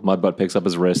Mudbutt picks up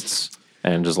his wrists,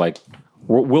 and just like,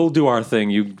 we'll do our thing.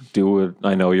 You do what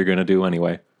I know you're going to do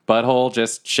anyway. Butthole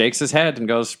just shakes his head and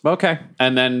goes, okay.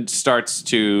 And then starts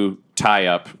to tie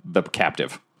up the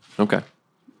captive. Okay.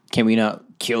 Can we not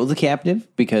kill the captive?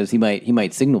 Because he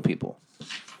might signal people.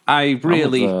 I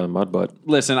really... Mudbutt.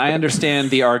 Listen, I understand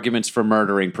the arguments for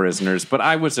murdering prisoners, but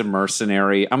I was a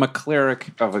mercenary. I'm a cleric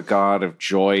of a god of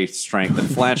joy, strength, and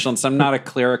flatulence. I'm not a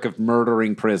cleric of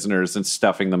murdering prisoners and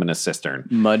stuffing them in a cistern.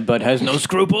 Mudbutt has no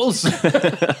scruples.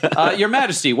 Your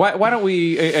Majesty, why don't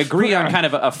we agree on kind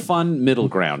of a fun middle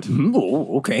ground?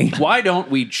 Oh, okay. Why don't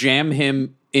we jam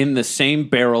him in the same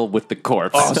barrel with the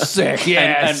corpse? Oh, sick.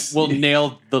 Yes. And we'll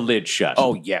nail the lid shut.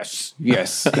 Oh, yes.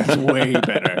 Yes. That's way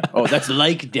better. Oh, that's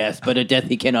like death, but a death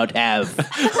he cannot have.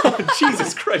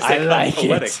 Jesus Christ. I like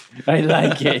it. I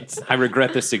like it. I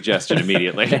regret this suggestion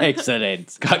immediately.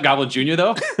 Excellent. Goblin Jr.,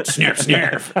 though?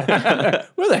 Snarf.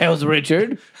 Where the hell's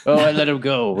Richard? Oh, I let him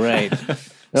go. Right.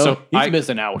 Oh, So he's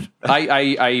missing out.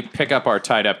 I pick up our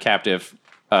tied up captive,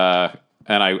 and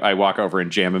I walk over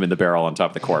and jam him in the barrel on top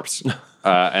of the corpse.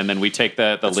 And then we take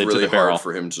the It's lid really to the barrel. hard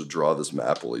for him to draw this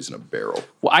map while he's in a barrel.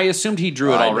 Well, I assumed he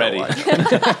drew it I know, already. I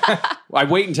know. I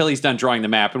wait until he's done drawing the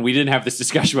map, and we didn't have this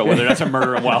discussion about whether or not to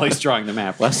murder him while he's drawing the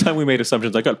map. Last time we made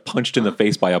assumptions, I got punched in the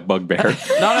face by a bugbear.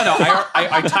 No.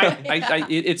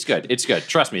 It's good. It's good.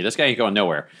 Trust me, this guy ain't going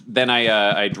nowhere. Then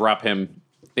I drop him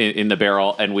in the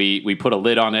barrel, and we put a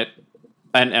lid on it,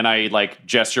 and I like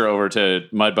gesture over to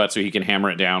Mudbutt so he can hammer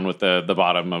it down with the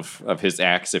bottom of his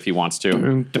axe if he wants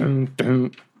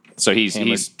to. So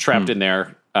he's trapped in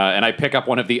there, and I pick up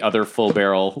one of the other full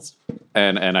barrels,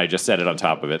 and I just set it on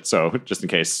top of it. So just in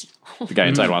case the guy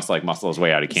inside wants to like muscle his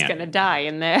way out, he He's can't. gonna die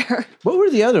in there. What were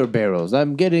the other barrels?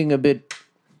 I'm getting a bit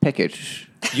peckish.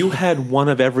 You had one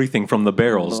of everything from the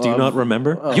barrels. Do you not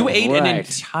remember? You ate an right.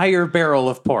 entire barrel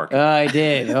of pork. I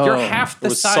did. Oh. You're half the There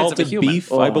was size of a salted human.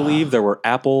 beef, I believe. There were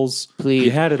apples. Please.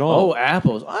 You had it all. Oh,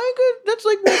 apples. I could. That's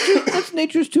like that's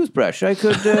nature's toothbrush. I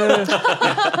could.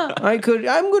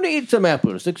 I'm going to eat some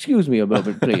apples. Excuse me a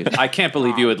moment, please. I can't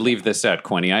believe you would leave this out,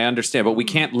 Quinny. I understand, but we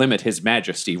can't limit His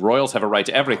Majesty. Royals have a right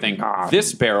to everything.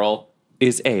 This barrel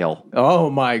is ale.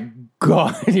 Oh my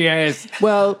God! Yes.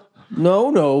 Well,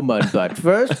 no, Mudbutt.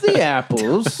 First the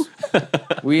apples.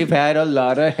 We've had a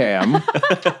lot of ham.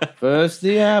 First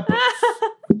the apples.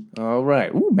 All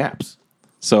right. Ooh, maps.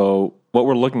 So what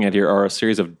we're looking at here are a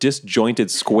series of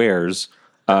disjointed squares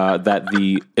that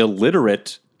the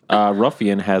illiterate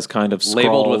ruffian has kind of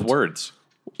Labeled with scrawled. words.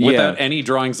 Yeah. Without any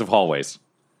drawings of hallways.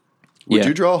 Would Yeah.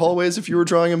 you draw hallways if you were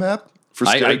drawing a map? For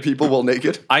I- scaring I- people while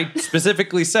naked? I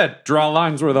specifically said draw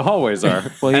lines where the hallways are.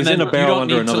 Well, he's and then in a barrel you don't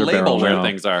under need another to label barrel where now.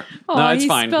 things are. Oh, No, it's he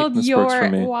fine. spelled This works for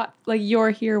me. like you're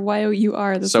here,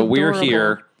 Y-O-U-R. That's So we're adorable.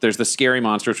 here. There's the scary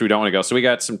monster, which we don't want to go. So we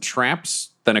got some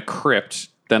traps, then a crypt,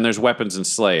 then there's weapons and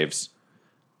slaves.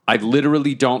 I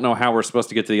literally don't know how we're supposed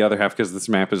to get to the other half because this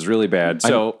map is really bad.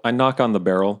 So I knock on the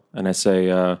barrel and I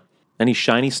say, any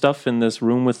shiny stuff in this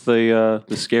room with the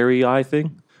scary eye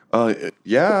thing?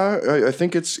 Yeah, I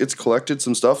think it's collected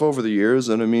some stuff over the years,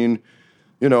 and I mean,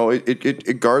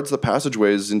 it guards the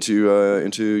passageways into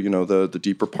the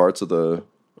deeper parts of the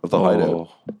hideout.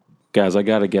 Guys, I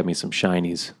gotta get me some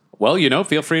shinies. Well,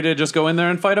 feel free to just go in there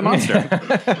and fight a monster.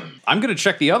 I'm going to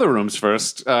check the other rooms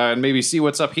first and maybe see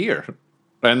what's up here.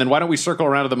 And then why don't we circle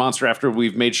around to the monster after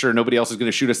we've made sure nobody else is going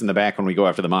to shoot us in the back when we go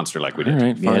after the monster like we did. All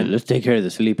right, Yeah, fine. let's take care of the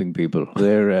sleeping people.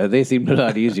 They seemed a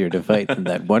lot easier to fight than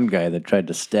that one guy that tried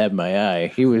to stab my eye.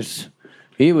 He was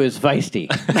feisty.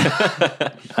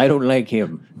 I don't like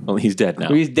him. Well, he's dead now.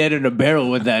 He's dead in a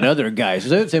barrel with that other guy.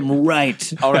 Serves him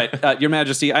right. All right, Your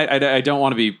Majesty, I don't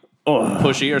want to be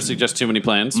pushy or suggest too many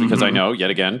plans because I know, yet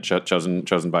again,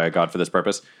 chosen by a god for this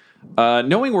purpose.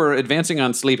 Knowing we're advancing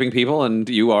on sleeping people and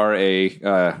you are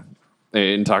a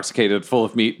intoxicated, full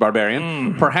of meat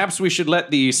barbarian, perhaps we should let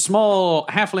the small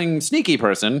halfling sneaky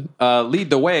person lead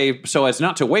the way so as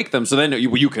not to wake them, so then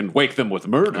you can wake them with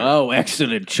murder. Oh,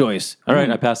 excellent choice. All right,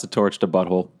 I pass the torch to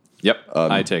Butthole. Yep,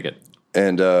 I take it.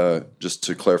 And just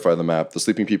to clarify the map, the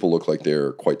sleeping people look like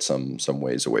they're quite some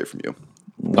ways away from you.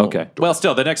 Okay. Well,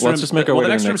 still, the next room. Let's just make our way the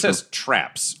to next the room next says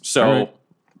traps. So, All right.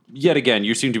 yet again,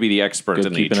 you seem to be the expert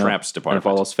in the Keep an eye. traps And department. if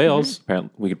all else fails,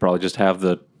 apparently we could probably just have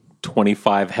the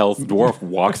 25 health dwarf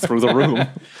walk through the room.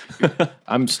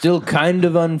 I'm still kind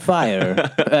of on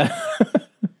fire.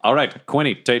 All right,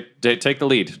 Quinny, take the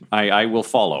lead. I will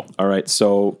follow. All right,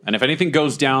 so And if anything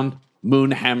goes down,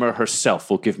 Moonhammer herself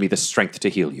will give me the strength to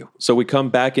heal you. we come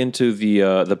back into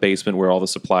the basement where all the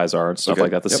supplies are and stuff Okay.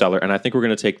 like that, the Yep. cellar, and I think we're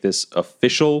going to take this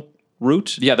official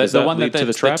route. Yeah, that's Does the one lead that to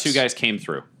the traps. two guys came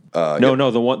through.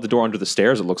 No, the door under the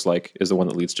stairs. It looks like is the one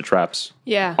that leads to traps.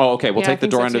 Yeah. Oh, okay. We'll Yeah, I take the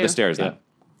think door so under the too. stairs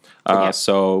then.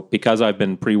 So because I've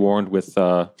been pre-warned with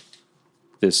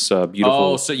this beautiful.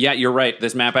 Oh, so yeah, you're right.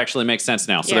 This map actually makes sense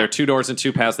now. So Yeah. there are two doors and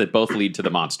two paths that both lead to the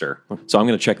monster. So I'm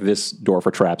going to check this door for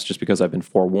traps just because I've been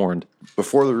forewarned.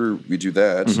 Before we do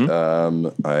that,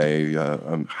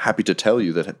 I'm happy to tell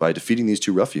you that by defeating these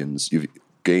two ruffians, you've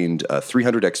gained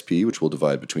 300 XP, which will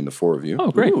divide between the four of you.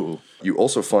 Oh, great. You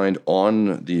also find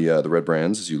on the red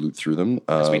brands as you loot through them.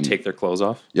 As we take their clothes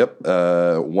off. Yep.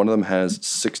 One of them has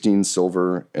 16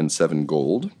 silver and 7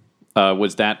 gold.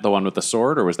 Was that the one with the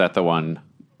sword, or was that the one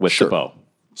with Sure. the bow?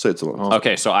 Say it's the one.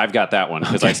 Okay, so I've got that one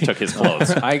because I took his clothes.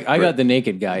 I got the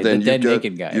naked guy, the dead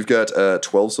naked guy. You've got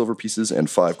 12 silver pieces and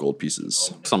 5 gold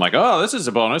pieces. So I'm like, oh, this is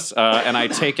a bonus. And I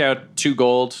take out 2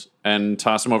 gold and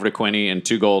toss them over to Quinny, and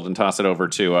 2 gold and toss it over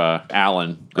to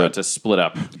Alan to split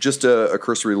up. Just a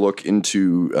cursory look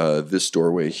into this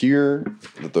doorway here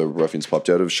that the ruffians popped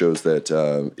out of shows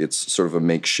that it's sort of a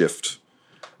makeshift.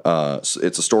 It's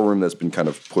a storeroom that's been kind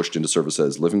of pushed into service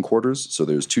as living quarters. So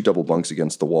there's 2 double bunks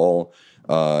against the wall.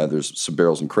 There's some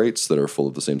barrels and crates that are full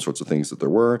of the same sorts of things that there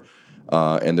were.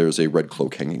 And there's a red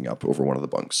cloak hanging up over one of the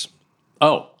bunks.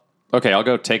 Oh, okay. I'll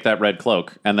go take that red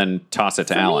cloak and then toss it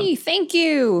to Alan. Hey, thank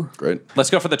you. Great. Let's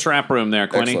go for the trap room there,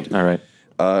 Quinny. Excellent. All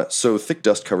right. So thick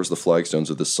dust covers the flagstones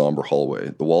of this somber hallway.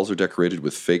 The walls are decorated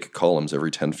with fake columns every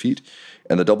 10 feet,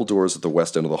 and the double doors at the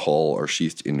west end of the hall are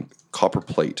sheathed in copper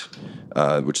plate,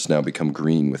 which has now become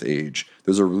green with age.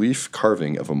 There's a relief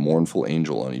carving of a mournful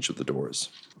angel on each of the doors.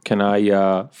 Can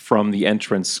I, from the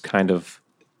entrance, kind of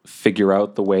figure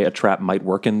out the way a trap might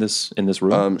work in this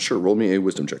room? Sure, roll me a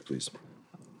wisdom check, please.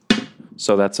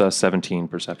 So that's a 17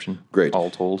 perception. Great. All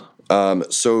told.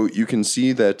 So you can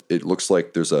see that it looks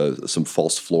like there's some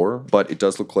false floor, but it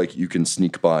does look like you can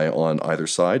sneak by on either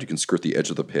side. You can skirt the edge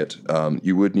of the pit.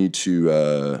 You would need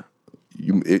to,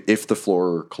 if the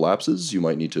floor collapses, you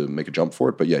might need to make a jump for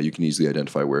it. But yeah, you can easily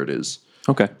identify where it is.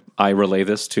 Okay. I relay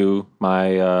this to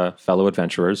my fellow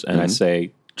adventurers, and I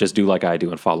say, just do like I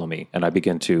do and follow me. And I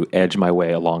begin to edge my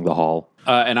way along the hall.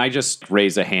 And I just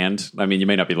raise a hand. I mean, you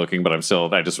may not be looking, but I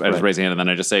just raise a hand, and then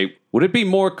I just say, would it be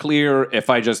more clear if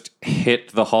I just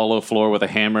hit the hollow floor with a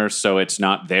hammer so it's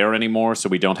not there anymore, so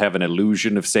we don't have an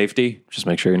illusion of safety? Just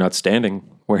make sure you're not standing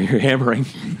where you're hammering.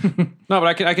 No,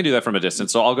 but I can do that from a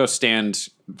distance. So I'll go stand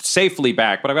safely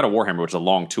back, but I've got a warhammer, which is a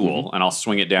long tool, and I'll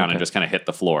swing it down and just kind of hit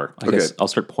the floor. I guess I'll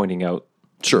start pointing out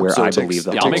Sure, where so it I takes- believe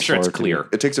that. Yeah, I'll make sure it's floor to be. clear.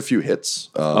 It takes a few hits.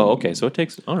 Oh, okay. So it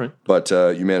takes. All right. But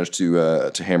you managed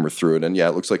to hammer through it, and yeah,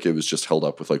 it looks like it was just held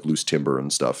up with like loose timber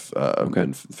and stuff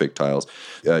and fake tiles.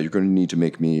 You're going to need to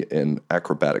make me an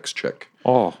acrobatics check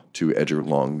to edge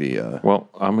along the. Well,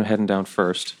 I'm heading down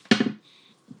first.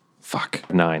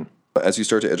 Fuck. 9. As you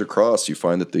start to edge across, you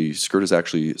find that the skirt is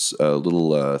actually a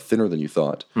little thinner than you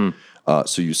thought.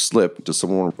 So you slip. Does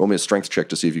someone roll me a strength check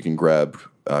to see if you can grab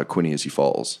Quinny as he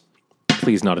falls?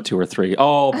 Please not a 2 or 3.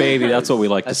 Oh, baby, that's what we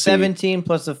like A to see. 17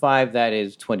 plus a 5, that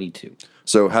is 22.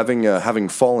 So having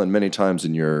fallen many times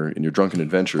in your drunken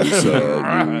adventures,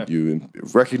 you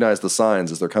recognize the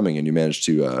signs as they're coming, and you manage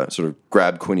to sort of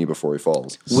grab Quinny before he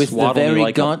falls. With the Swaddle me very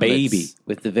like a gauntlets, baby.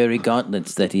 with the very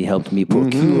gauntlets that he helped me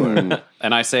procure.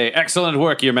 And I say, excellent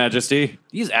work, Your Majesty.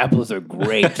 These apples are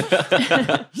great.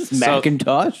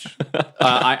 Macintosh.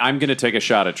 I'm going to take a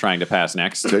shot at trying to pass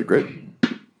next. Okay, great.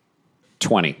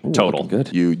 20 total.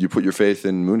 Good. You put your faith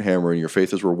in Moonhammer, and your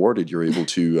faith is rewarded. You're able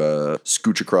to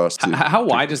scooch across. How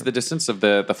wide is the distance of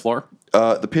the floor?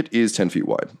 The pit is 10 feet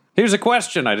wide. Here's a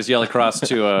question. I just yell across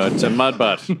to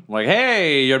Mudbutt. I'm like,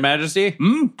 hey, Your Majesty,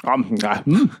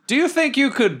 do you think you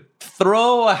could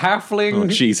throw a halfling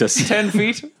Jesus. 10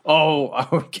 feet?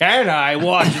 Oh, can I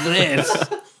watch this?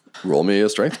 Roll me a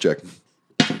strength check.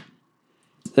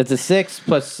 That's a 6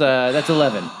 plus, that's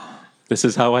 11. This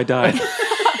is how I die.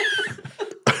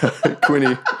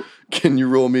 Quinny, can you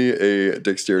roll me a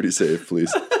dexterity save,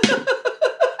 please?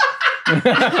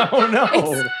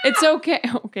 It's okay.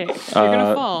 Okay. You're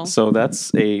gonna fall. So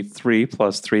that's a 3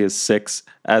 plus 3 is 6.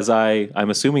 As I'm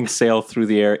assuming, sail through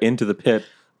the air into the pit,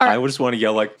 I would just want to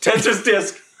yell like, Tensor's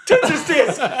disc! Tensor's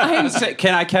disc!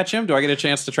 Can I catch him? Do I get a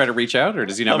chance to try to reach out, or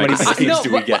does he not How make many a seconds No,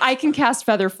 do we get? I can cast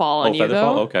Feather Fall on you, Feather though.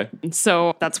 fall? Okay.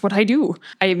 So that's what I do.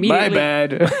 I immediately. My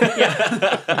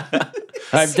bad.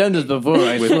 I've done this before,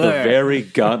 I With the swear. very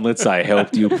gauntlets I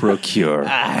helped you procure.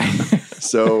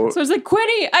 So So it's like,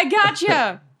 Quinny, I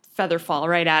gotcha. Feather Fall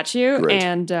right at you, Great.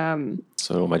 and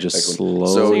So am I just Excellent.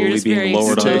 slowly So you're just very being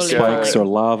lowered on slowly- spikes or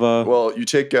lava? well, you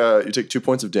take 2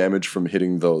 points of damage from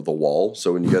hitting the wall.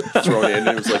 So when you get thrown in,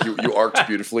 it was like you arced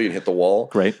beautifully and hit the wall.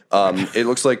 Great. It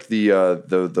looks like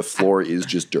the floor is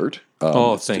just dirt.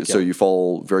 Thank So you. you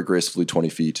fall very gracefully 20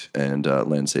 feet and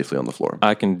land safely on the floor.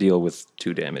 I can deal with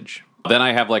 2 damage. Then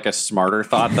I have like a smarter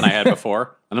thought than I had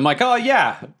before. And I'm like, oh,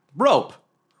 yeah, rope.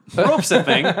 Rope's a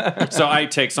thing. So I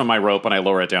take some of my rope and I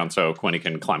lower it down so Quinny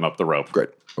can climb up the rope. Great.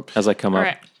 As I come All up,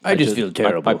 right. I just feel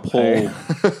terrible. I pull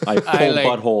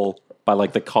Butthole by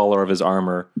like the collar of his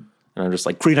armor, and I'm just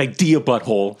like, great idea,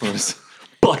 Butthole. And I'm just,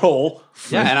 Butthole.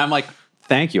 Yeah, and I'm like,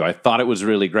 thank you. I thought it was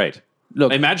really great.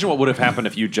 Look- Imagine what would have happened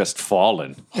if you'd just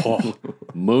fallen. Oh,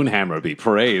 Moonhammer be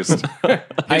praised.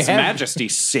 His Majesty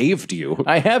saved you.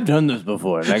 I have done this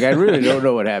before. Like, I really don't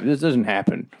know what happened. This doesn't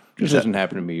happen. This doesn't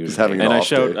happen to me usually. having an And I off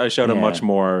showed day. a much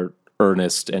more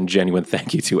earnest and genuine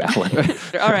thank you to Alan.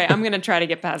 all right, I'm gonna try to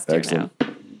get past you Excellent. now.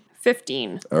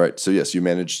 15. All right. So yes, you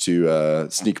managed to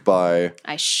sneak by.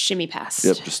 I shimmy past.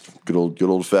 Yep, just good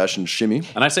old fashioned shimmy.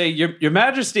 And I say, Your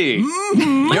Majesty,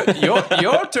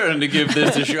 your turn to give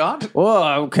this a shot.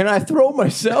 Well, can I throw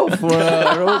myself?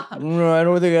 I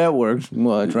don't think that works.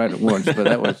 Well, I tried it once, but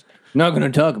that was not going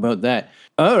to talk about that.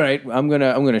 All right, I'm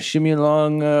gonna shimmy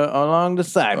along the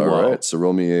sidewalk. All right. So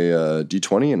roll me a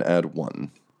d20 and add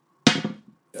 1.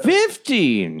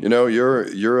 15. You know, you're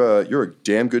a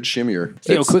damn good shimmier.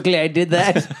 See how quickly I did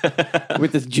that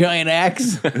with this giant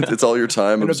axe and It's all your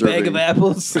time a observing. bag of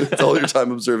apples. It's all your time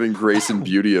observing grace and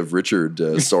beauty of Richard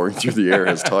soaring through the air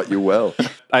has taught you well.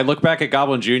 I look back at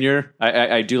Goblin Jr.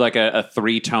 I do like a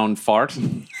 3-tone fart.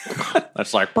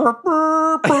 That's like burp,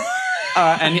 burp, burp.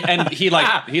 And he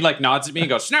nods at me and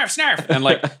goes snarf snarf and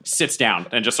like sits down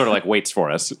and just sort of like waits for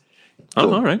us.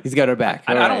 Oh, all right. He's got her back.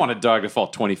 I don't want a dog to fall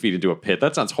 20 feet into a pit.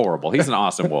 That sounds horrible. He's an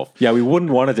awesome wolf. Yeah, we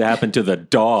wouldn't want it to happen to the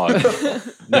dog.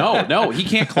 No, he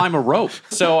can't climb a rope.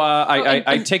 So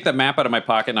I take the map out of my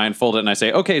pocket and I unfold it and I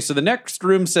say, okay, so the next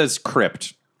room says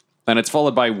crypt. And it's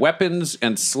followed by weapons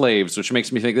and slaves, which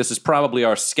makes me think this is probably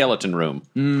our skeleton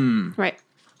room. Right.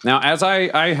 Now, as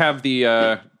I have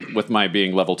the, with my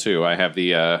being level 2, I have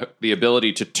the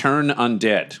ability to turn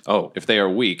undead. Oh, if they are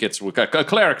weak, it's a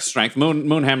cleric strength.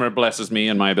 Moonhammer blesses me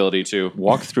and my ability to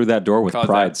Walk through that door with cause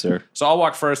pride, that. sir. So I'll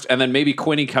walk first, and then maybe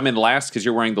Quinny come in last because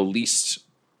you're wearing the least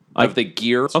of the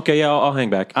gear. Okay, yeah, I'll hang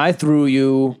back. I threw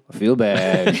you. I feel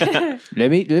bad.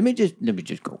 let me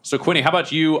just go. So Quinny, how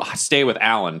about you stay with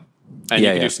Alan, and you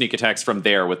can Yeah. do sneak attacks from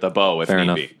there with the bow if Fair need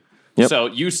enough. be. Yep. So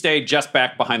you stay just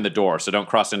back behind the door, so don't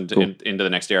cross into the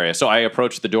next area. So I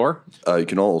approach the door. You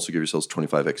can all also give yourselves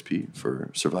 25 XP for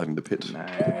surviving the pit.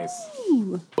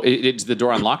 Is the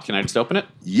door unlocked? Can I just open it?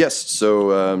 Yes.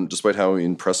 So, despite how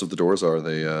impressive the doors are,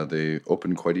 they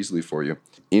open quite easily for you.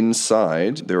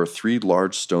 Inside, there are 3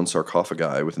 large stone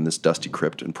sarcophagi within this dusty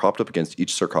crypt, and propped up against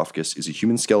each sarcophagus is a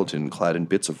human skeleton clad in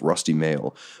bits of rusty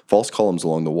mail. False columns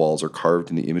along the walls are carved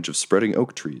in the image of spreading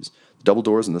oak trees. The double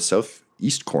doors in the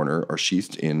southeast corner are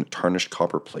sheathed in tarnished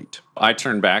copper plate. I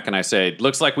turn back and I say,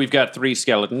 looks like we've got 3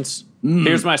 skeletons.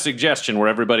 Here's my suggestion where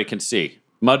everybody can see.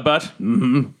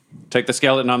 Mudbutt, take the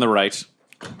skeleton on the right.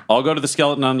 I'll go to the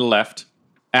skeleton on the left.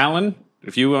 Alan,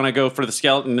 if you want to go for the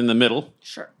skeleton in the middle.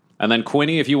 Sure. And then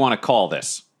Quinny, if you want to call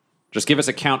this, just give us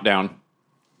a countdown,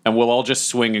 and we'll all just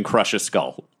swing and crush a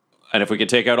skull. And if we can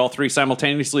take out all 3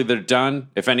 simultaneously, they're done.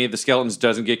 If any of the skeletons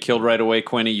doesn't get killed right away,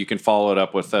 Quinny, you can follow it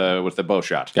up with the bow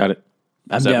shot. Got it.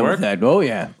 I'm that down work? with that. Oh,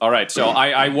 yeah. All right, so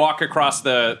I walk across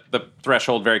the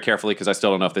threshold very carefully because I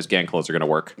still don't know if this gang clothes are going to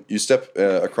work. You step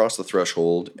across the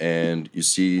threshold, and you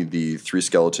see the 3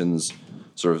 skeletons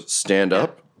sort of stand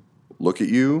up, look at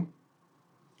you,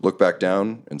 look back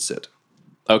down, and sit.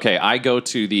 Okay, I go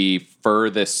to the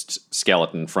furthest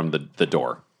skeleton from the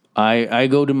door. I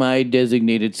go to my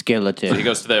designated skeleton. He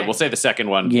goes to the, we'll say the second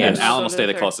one, Yes. and Alan will So stay the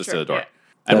the third, closest to sure, the door. yeah.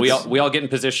 And we all get in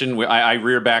position. I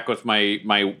rear back with my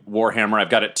warhammer.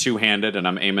 I've got it 2-handed, and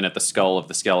I'm aiming at the skull of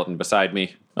the skeleton beside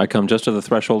me. I come just to the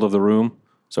threshold of the room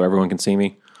so everyone can see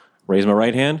me. Raise my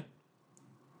right hand.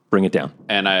 Bring it down.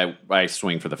 And I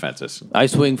swing for the fences. I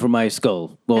swing for my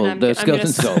skull. Well, And the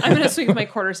skeleton skull. I'm going to swing with my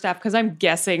quarterstaff because I'm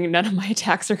guessing none of my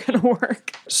attacks are going to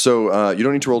work. So you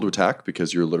don't need to roll to attack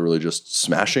because you're literally just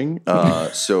smashing.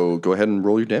 So go ahead and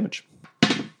roll your damage.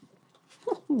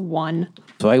 1.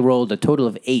 So I rolled a total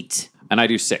of 8. And I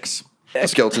do 6. The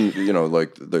skeleton,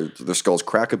 like their skulls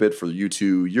crack a bit for you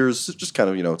two. Yours just kind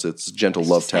of, it's a gentle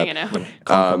love Just tap. hanging out.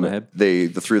 On the head. The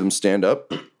 3 of them stand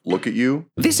up, look at you.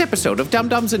 This episode of Dum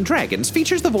Dums and Dragons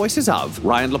features the voices of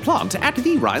Ryan LaPlante at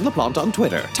the Ryan LaPlante on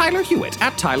Twitter, Tyler Hewitt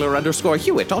at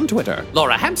Tyler_Hewitt on Twitter,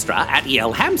 Laura Hamstra at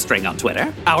EL Hamstring on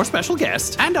Twitter, our special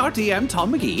guest, and our DM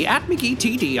Tom McGee at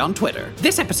McGeeTD on Twitter.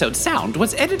 This episode's sound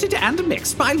was edited and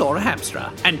mixed by Laura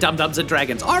Hamstra, and Dum Dums and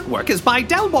Dragons artwork is by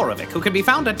Del Borovic, who can be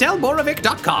found at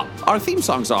delborovic.com. Our theme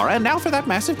songs are And Now for That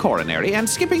Massive Coronary and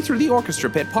Skipping Through the Orchestra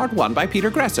Pit Part 1 by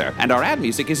Peter Gresser, and our ad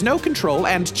music is No Control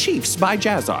and Chiefs by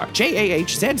Jazzar,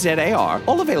 JAHZZAR,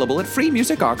 all available at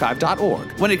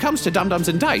freemusicarchive.org. When it comes to Dum Dums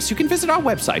and Dice, you can visit our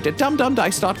website at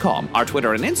dumdumdice.com. Our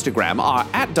Twitter and Instagram are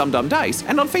at dumdumdice,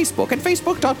 and on Facebook at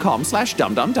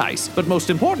facebook.com/dumdumdice. But most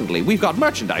importantly, we've got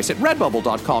merchandise at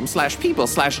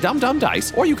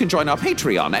redbubble.com/people/dumdumdice, or you can join our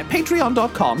Patreon at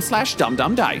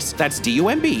patreon.com/dumdumdice. That's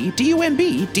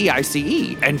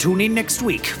DUMBDUMBDICE. And tune in next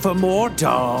week for more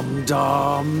Dum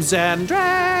Dums and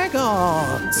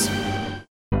Dragons.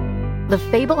 The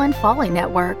Fable and Folly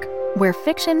Network, where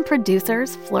fiction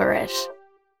producers flourish.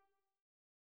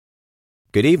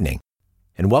 Good evening,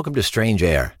 and welcome to Strange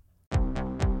Air.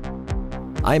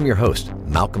 I am your host,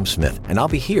 Malcolm Smith, and I'll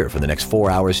be here for the next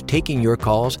 4 hours taking your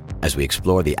calls as we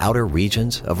explore the outer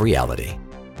regions of reality.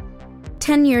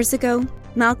 10 years ago,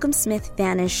 Malcolm Smith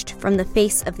vanished from the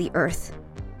face of the earth.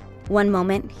 One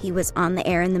moment, he was on the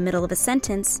air in the middle of a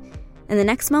sentence, and the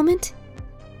next moment,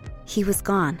 he was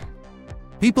gone.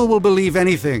 People will believe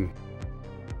anything.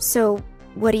 So,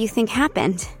 what do you think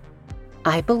happened?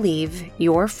 I believe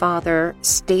your father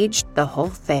staged the whole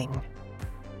thing.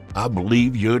 I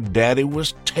believe your daddy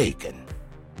was taken.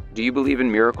 Do you believe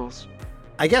in miracles?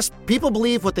 I guess people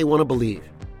believe what they want to believe.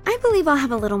 I believe I'll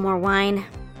have a little more wine.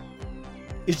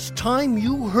 It's time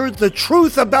you heard the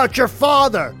truth about your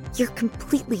father. You're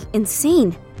completely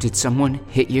insane. Did someone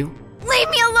hit you? Leave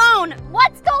me alone!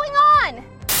 What's going on?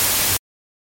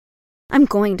 I'm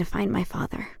going to find my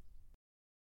father.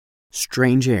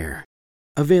 Strange Air.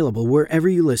 Available wherever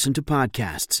you listen to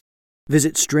podcasts.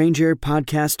 Visit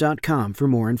strangeairpodcast.com for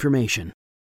more information.